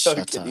inside joke.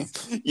 Shut and up.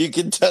 you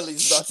can tell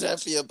he's not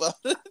happy about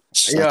it.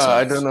 Shut Yeah, up.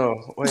 I don't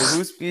know. Wait,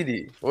 who's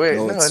Speedy? Wait,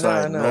 No, no. it's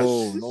fine.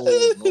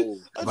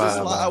 No.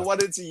 I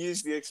wanted to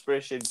use the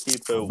expression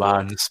 "keep her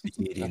warm." Ban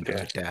speeding, Okay.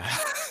 daughter.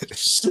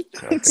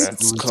 Okay.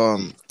 It's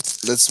calm.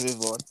 Let's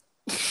move on.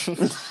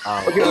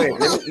 Okay,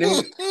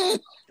 wait.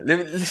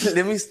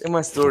 Let me say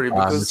my story Ban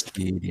because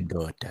speeding,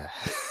 daughter.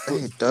 Hey,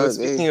 we're Doug,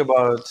 speaking hey.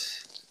 about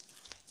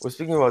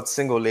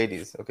single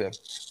ladies. Okay,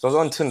 so I was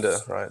on Tinder,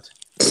 right?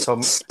 So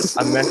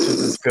I matched with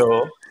this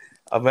girl.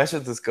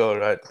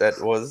 Right?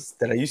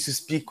 That I used to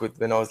speak with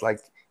when I was like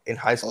in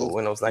high school. Oh,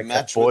 when I was like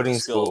Match at boarding with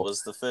this girl school,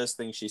 was the first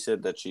thing she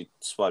said that she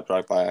swiped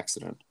right by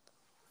accident.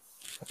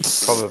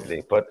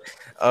 probably. But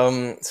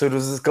so it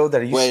was this girl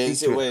that I used to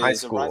speak to in high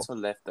Is it school. right or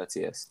left? That's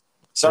yes.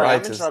 Sorry,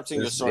 Right I'm interrupting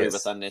your is story yes.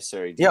 with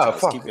unnecessary Yeah,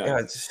 details. fuck. Keep going.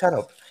 Yeah, just shut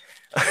up.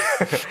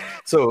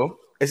 So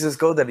it's this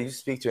girl that I used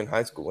to speak to in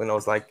high school when I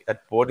was like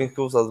at boarding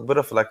school. So I was a bit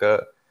of like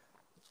a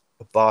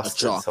bastard.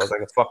 jock. So I was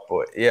like a fuck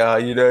boy. Yeah,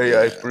 yeah,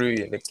 Yeah.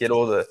 brilliant. Like, get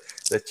all the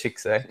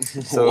chicks, eh? What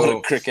a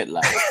So cricket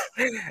lad.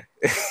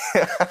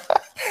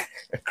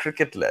 a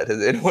cricket lad.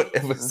 Has anyone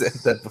ever said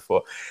that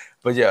before?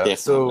 But yeah, Definitely.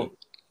 so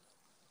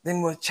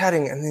then we're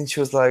chatting, and then she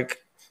was like,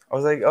 I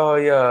was like, oh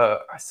yeah,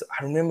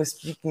 I remember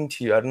speaking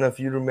to you. I don't know if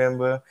you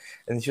remember.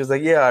 And she was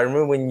like, yeah, I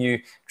remember when you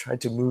tried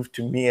to move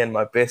to me and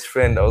my best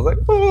friend. I was like,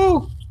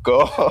 oh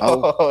god.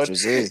 How,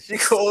 Jose? She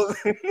called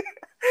me.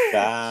 She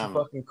Damn.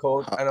 fucking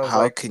called, and I was How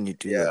like, can you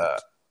do yeah.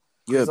 that?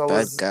 You're a 'Cause I bad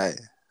was- guy.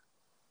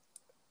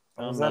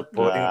 I was I'm at not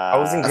boarding. I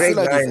was in bad. I feel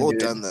grade like we've 9, all dude.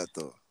 done that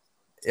though.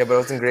 Yeah, but I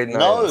was in grade 9.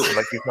 No. So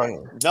like you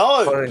can't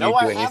No, really no, do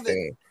I haven't.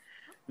 anything.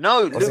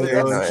 No, was in Luba,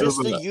 grade that's nine.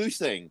 just a you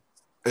thing.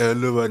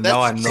 Luba, That's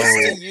now I just know.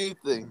 a you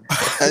thing.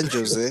 And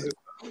Jose.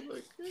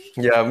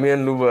 Yeah, me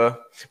and Luba.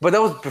 But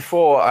that was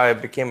before I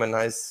became a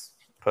nice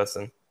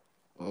person.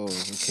 Oh,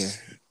 okay.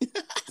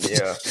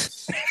 Yeah.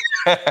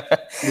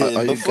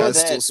 Are you Before guys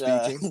still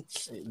that,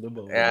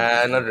 speaking?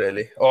 Yeah, not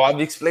really. Oh, I've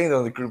explained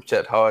on the group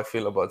chat how I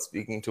feel about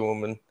speaking to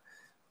women.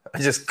 I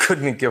just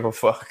couldn't give a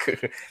fuck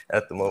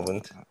at the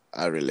moment.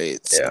 I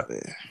relate. Yeah.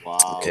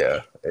 wow. Yeah.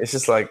 It's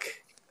just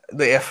like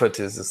the effort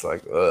is just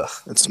like, ugh.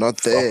 It's not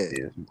Fuck there.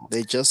 these.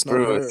 They just not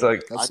Bro, her. it's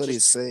like- That's what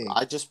he's saying.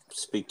 I just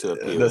speak to a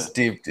POA. That's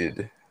deep,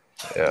 dude.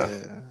 Yeah.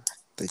 Yeah.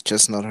 They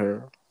just not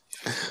her.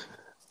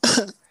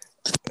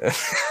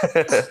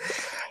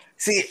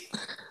 See,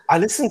 I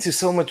listen to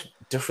so much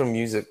different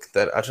music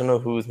that I don't know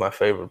who's my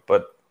favorite,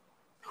 but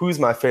who's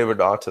my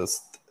favorite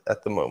artist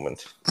at the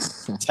moment?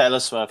 Taylor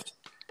Swift.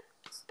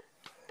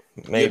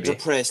 Maybe. You're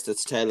depressed.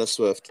 It's Taylor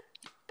Swift.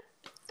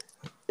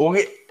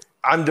 Okay,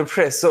 I'm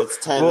depressed. So It's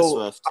Taylor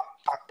Swift.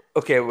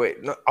 okay,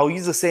 wait. No, I'll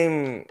use the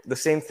same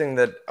thing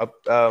that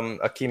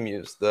Akim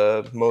used,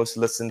 the most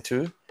listened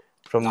to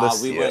from Nah,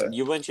 this year.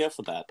 you weren't here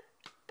for that.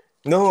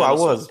 No, Taylor I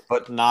was, Swift.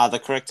 but Nah, the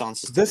correct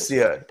answer is this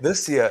Taylor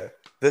Swift. year.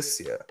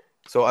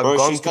 So I've Bro,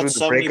 gone she's through got the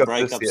so many breakup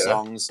breakup this year.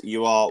 songs.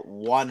 You are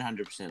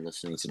 100%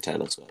 listening to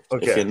Taylor Swift.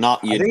 Okay. If you're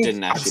not, I you think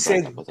didn't I've actually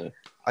said- break up with her.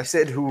 I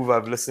said who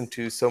I've listened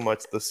to so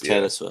much this year.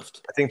 Taylor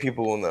Swift. I think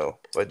people will know,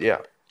 but yeah.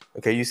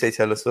 Okay, you say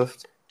Taylor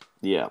Swift.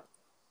 Yeah.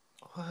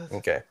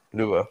 Okay,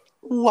 Luba.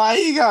 Why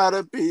you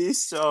gotta be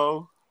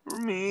so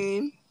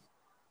mean?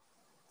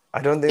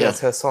 I don't think Yeah.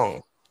 that's her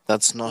song.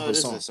 That's not No, her it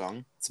is song. a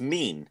song. It's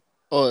mean.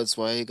 Oh, that's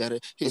why you got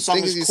it. The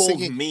song is called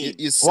Me.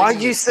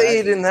 Why'd you say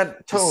it in that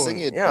You tone? sing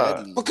it Yeah,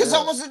 badly. Because yeah.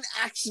 I wasn't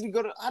actually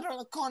gonna. I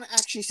can't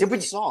actually sing Yeah,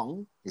 but the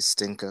song. You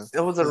stinker.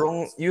 that was a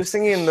wrong. You were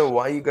singing in the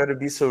 "Why You Gotta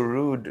Be So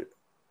Rude"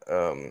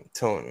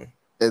 tone.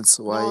 It's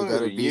why you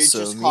gotta be you so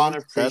just mean. can't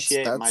That's-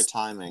 appreciate my that's-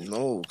 timing.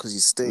 No, because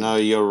you stink. No,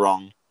 you're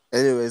wrong.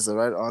 Anyways, the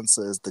right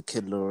answer is the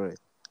Kid Laroi.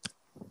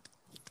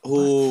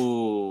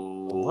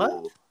 Ooh.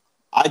 What?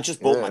 I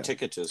just bought my Yeah.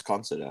 ticket to his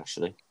concert,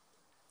 actually.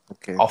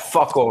 Okay. Oh,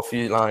 fuck off!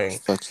 You lying?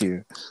 Fuck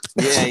you.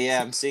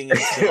 Yeah, I'm seeing it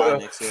in July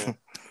next year.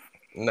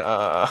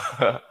 Nah,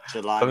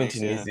 July coming next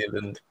to New year.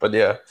 Zealand. But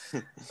yeah,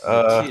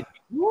 uh,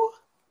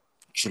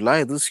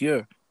 July this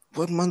year.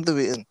 What month are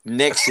we in?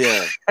 Next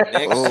year.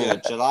 Oh.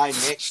 July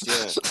next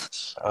year.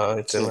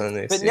 it's in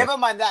next But year. never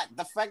mind that.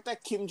 The fact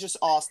that Kim just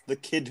asked the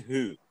kid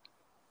who.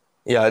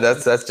 Yeah,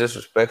 that's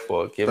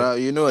disrespectful, Kim. Bro,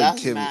 you know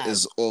That's Kim mad.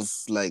 is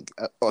off, like,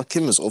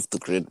 Kim is off the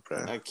grid,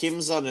 bro.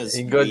 Kim's on his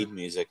He got weed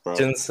music, bro.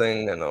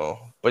 Ginseng and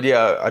all. But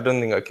yeah, I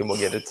don't think Kim will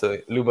get it. So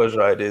Luba's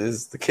right. It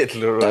is the Kid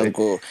Leroy.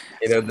 Dango.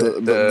 You know,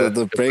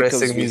 The breakups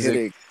depressing be music.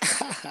 hitting.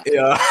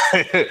 Yeah,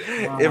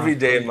 every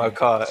day in my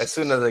car. As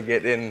soon as I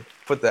get in,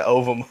 put the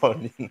album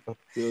on. You know.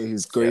 Yo,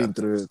 he's going Yeah.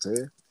 through it,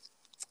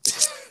 eh?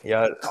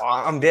 Yeah,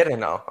 I'm better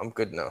now. I'm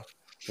good now.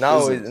 Now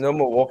Is it? no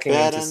more walking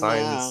into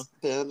signs.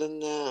 Better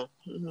now.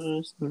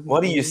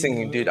 What are you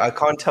singing, dude? I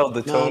can't tell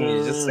the tone.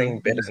 You're just saying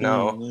better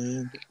now.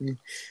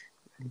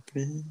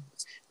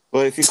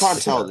 Well, if you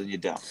can't tell, then you're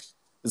dumb.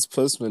 It's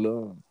Post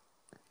Malone.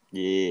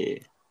 Yeah.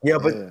 Yeah,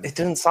 but Yeah. it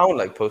didn't sound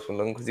like Post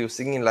Malone because he was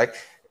singing like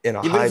in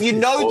a Yeah, but if you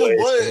high-pitched know the voice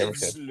and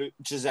words, everything.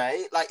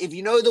 Jose, like if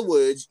you know the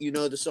words, you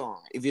know the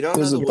song. If you don't I know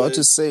was the about to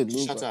words, say,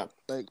 shut Luba. up.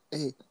 Like,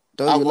 hey, I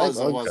dog, you was.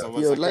 you I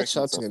like corrected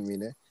shouting myself. at me,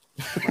 ne?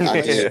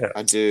 I do. Yeah.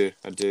 I do.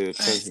 I do. It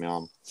turns me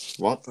on.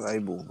 What?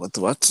 Aibo,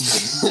 what?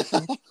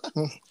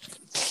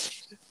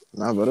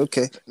 Nah, but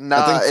okay.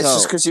 Nah, think, it's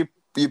just because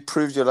you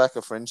proved your lack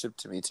of friendship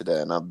to me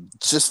today, and I'm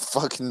just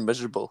fucking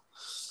miserable.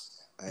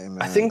 Hey,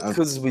 man, I think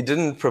because we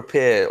didn't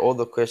prepare, all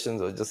the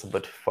questions were just a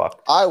bit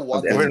fucked. I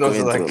won this Everyone was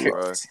going like, through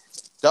a bro.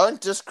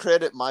 Don't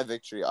discredit my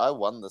victory. I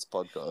won this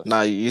podcast.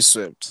 Nah, you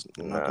swept.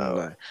 I'm not gonna No.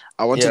 lie.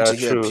 I wanted Yeah, to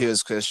hear true.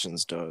 Pierre's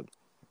questions, dog.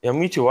 yeah,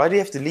 me too. Why do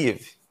you have to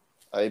leave?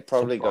 I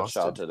probably got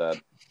Bastard. shouted at.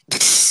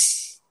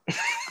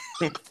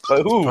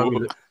 By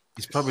who?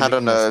 He's probably I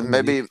don't looking at know. some of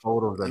Maybe these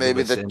photos that maybe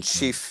Luba the sent him.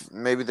 chief.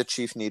 Maybe the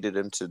chief needed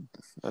him to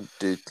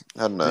do. I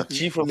don't know. The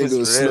chief of Nigga his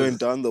was slowing res.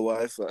 down the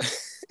Wi-Fi.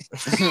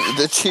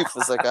 The chief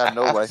was like, "I have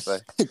no Wi-Fi.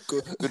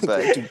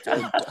 Goodbye."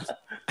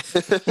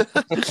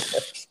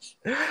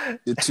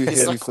 You're too He's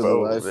heavy like, for the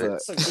bro, Wi-Fi.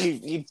 It's like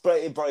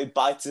he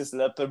bites his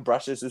lip and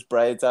brushes his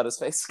braids out his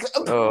face.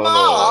 Mom,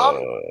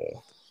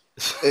 Oh.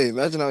 Hey,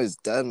 imagine how his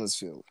dad must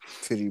feel.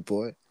 Pretty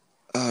boy.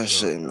 Oh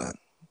shit, man.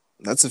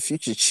 That's a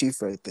future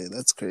chief right there.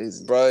 That's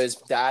crazy. bro, his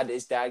dad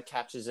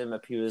catches him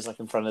up. He was like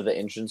in front of the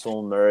entrance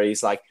hall mirror.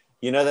 He's like,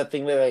 you know that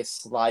thing where they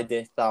slide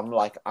their thumb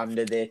like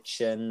under their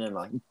chin and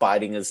like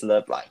biting his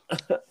lip, like.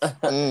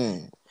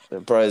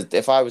 Bro,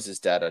 if I was his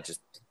dad, I'd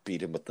just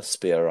beat him with the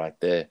spear right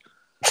there.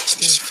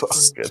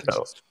 Fucking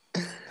hell.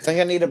 I think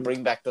I need to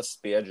bring back the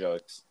spear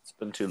jokes. It's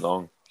been too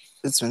long.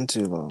 It's been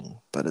too long,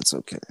 but it's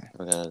okay.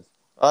 Okay.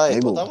 All right,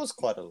 well, Abel. that was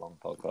quite a long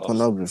podcast.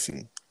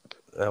 Pornography.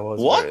 That was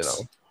What? very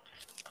long.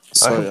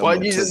 Sorry, Why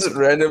I'm did you on just Twitter.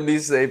 randomly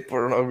say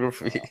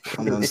pornography?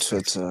 I'm on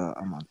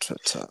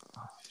Twitter.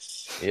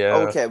 Yeah.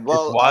 Okay, it's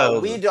well,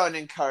 wild. we don't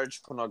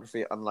encourage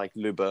pornography, unlike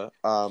Luba.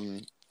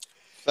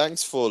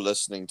 Thanks for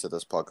listening to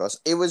this podcast.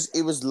 It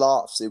was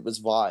laughs. It was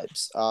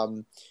vibes.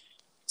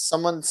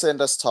 Someone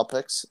send us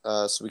topics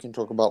so we can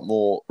talk about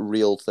more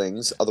real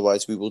things.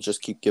 Otherwise, we will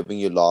just keep giving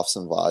you laughs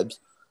and vibes.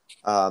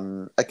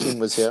 Akim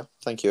was here.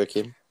 Thank you,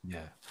 Akim.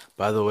 Yeah.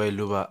 By the way,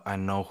 Luba, I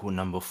know who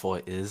number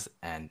 4 is,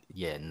 and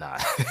yeah, nah.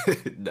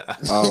 Nah.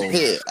 Oh,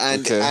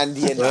 and okay. and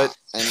you're not.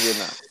 And you're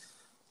not.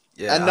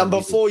 Yeah, And I'll number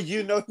leave it. 4,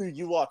 you know who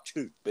you are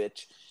too,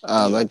 bitch.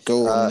 That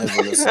girl will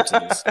never listen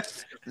to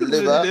this.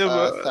 Luba,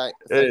 Luba. thanks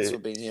Hey. for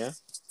being here.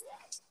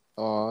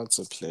 Oh, it's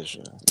a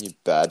pleasure. You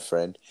bad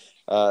friend.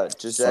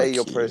 Jose, Fuck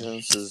your you.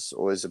 presence is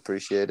always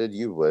appreciated.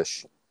 You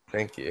wish.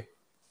 Thank you.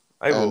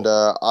 I will. And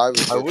I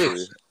wish. I it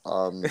wish.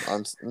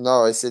 too.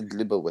 I said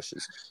Liba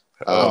wishes.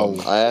 Oh.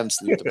 I am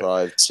sleep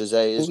deprived.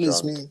 Jose is Who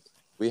is drunk. me?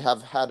 We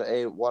have had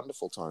a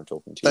wonderful time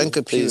talking to you. Thank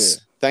you,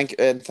 Please, thank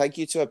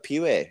you to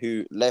Apiwe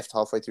who left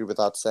halfway through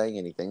without saying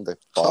anything. The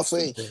bastard.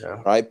 Halfway.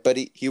 Yeah. Right? But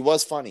he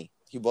was funny.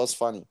 He was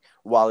funny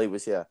while he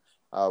was here.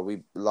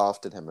 We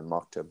laughed at him and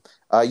mocked him.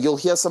 You'll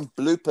hear some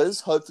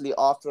bloopers, hopefully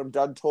after I'm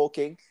done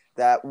talking,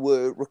 that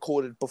were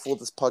recorded before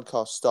this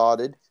podcast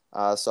started.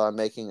 So I'm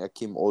making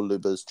Akim or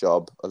Luba's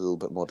job a little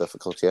bit more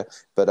difficult here.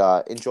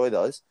 But enjoy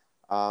those.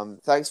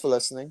 Thanks for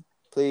listening.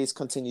 Please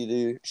continue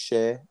to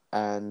share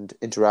and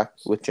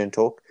interact with Gen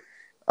Talk.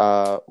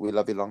 We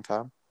love you long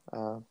time.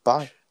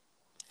 Bye.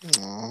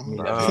 Aw,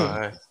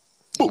 Bye.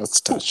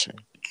 that's touching.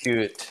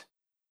 Cute.